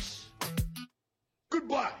nice.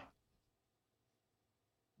 Goodbye.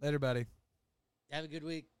 Later, buddy. Have a good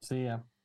week. See ya.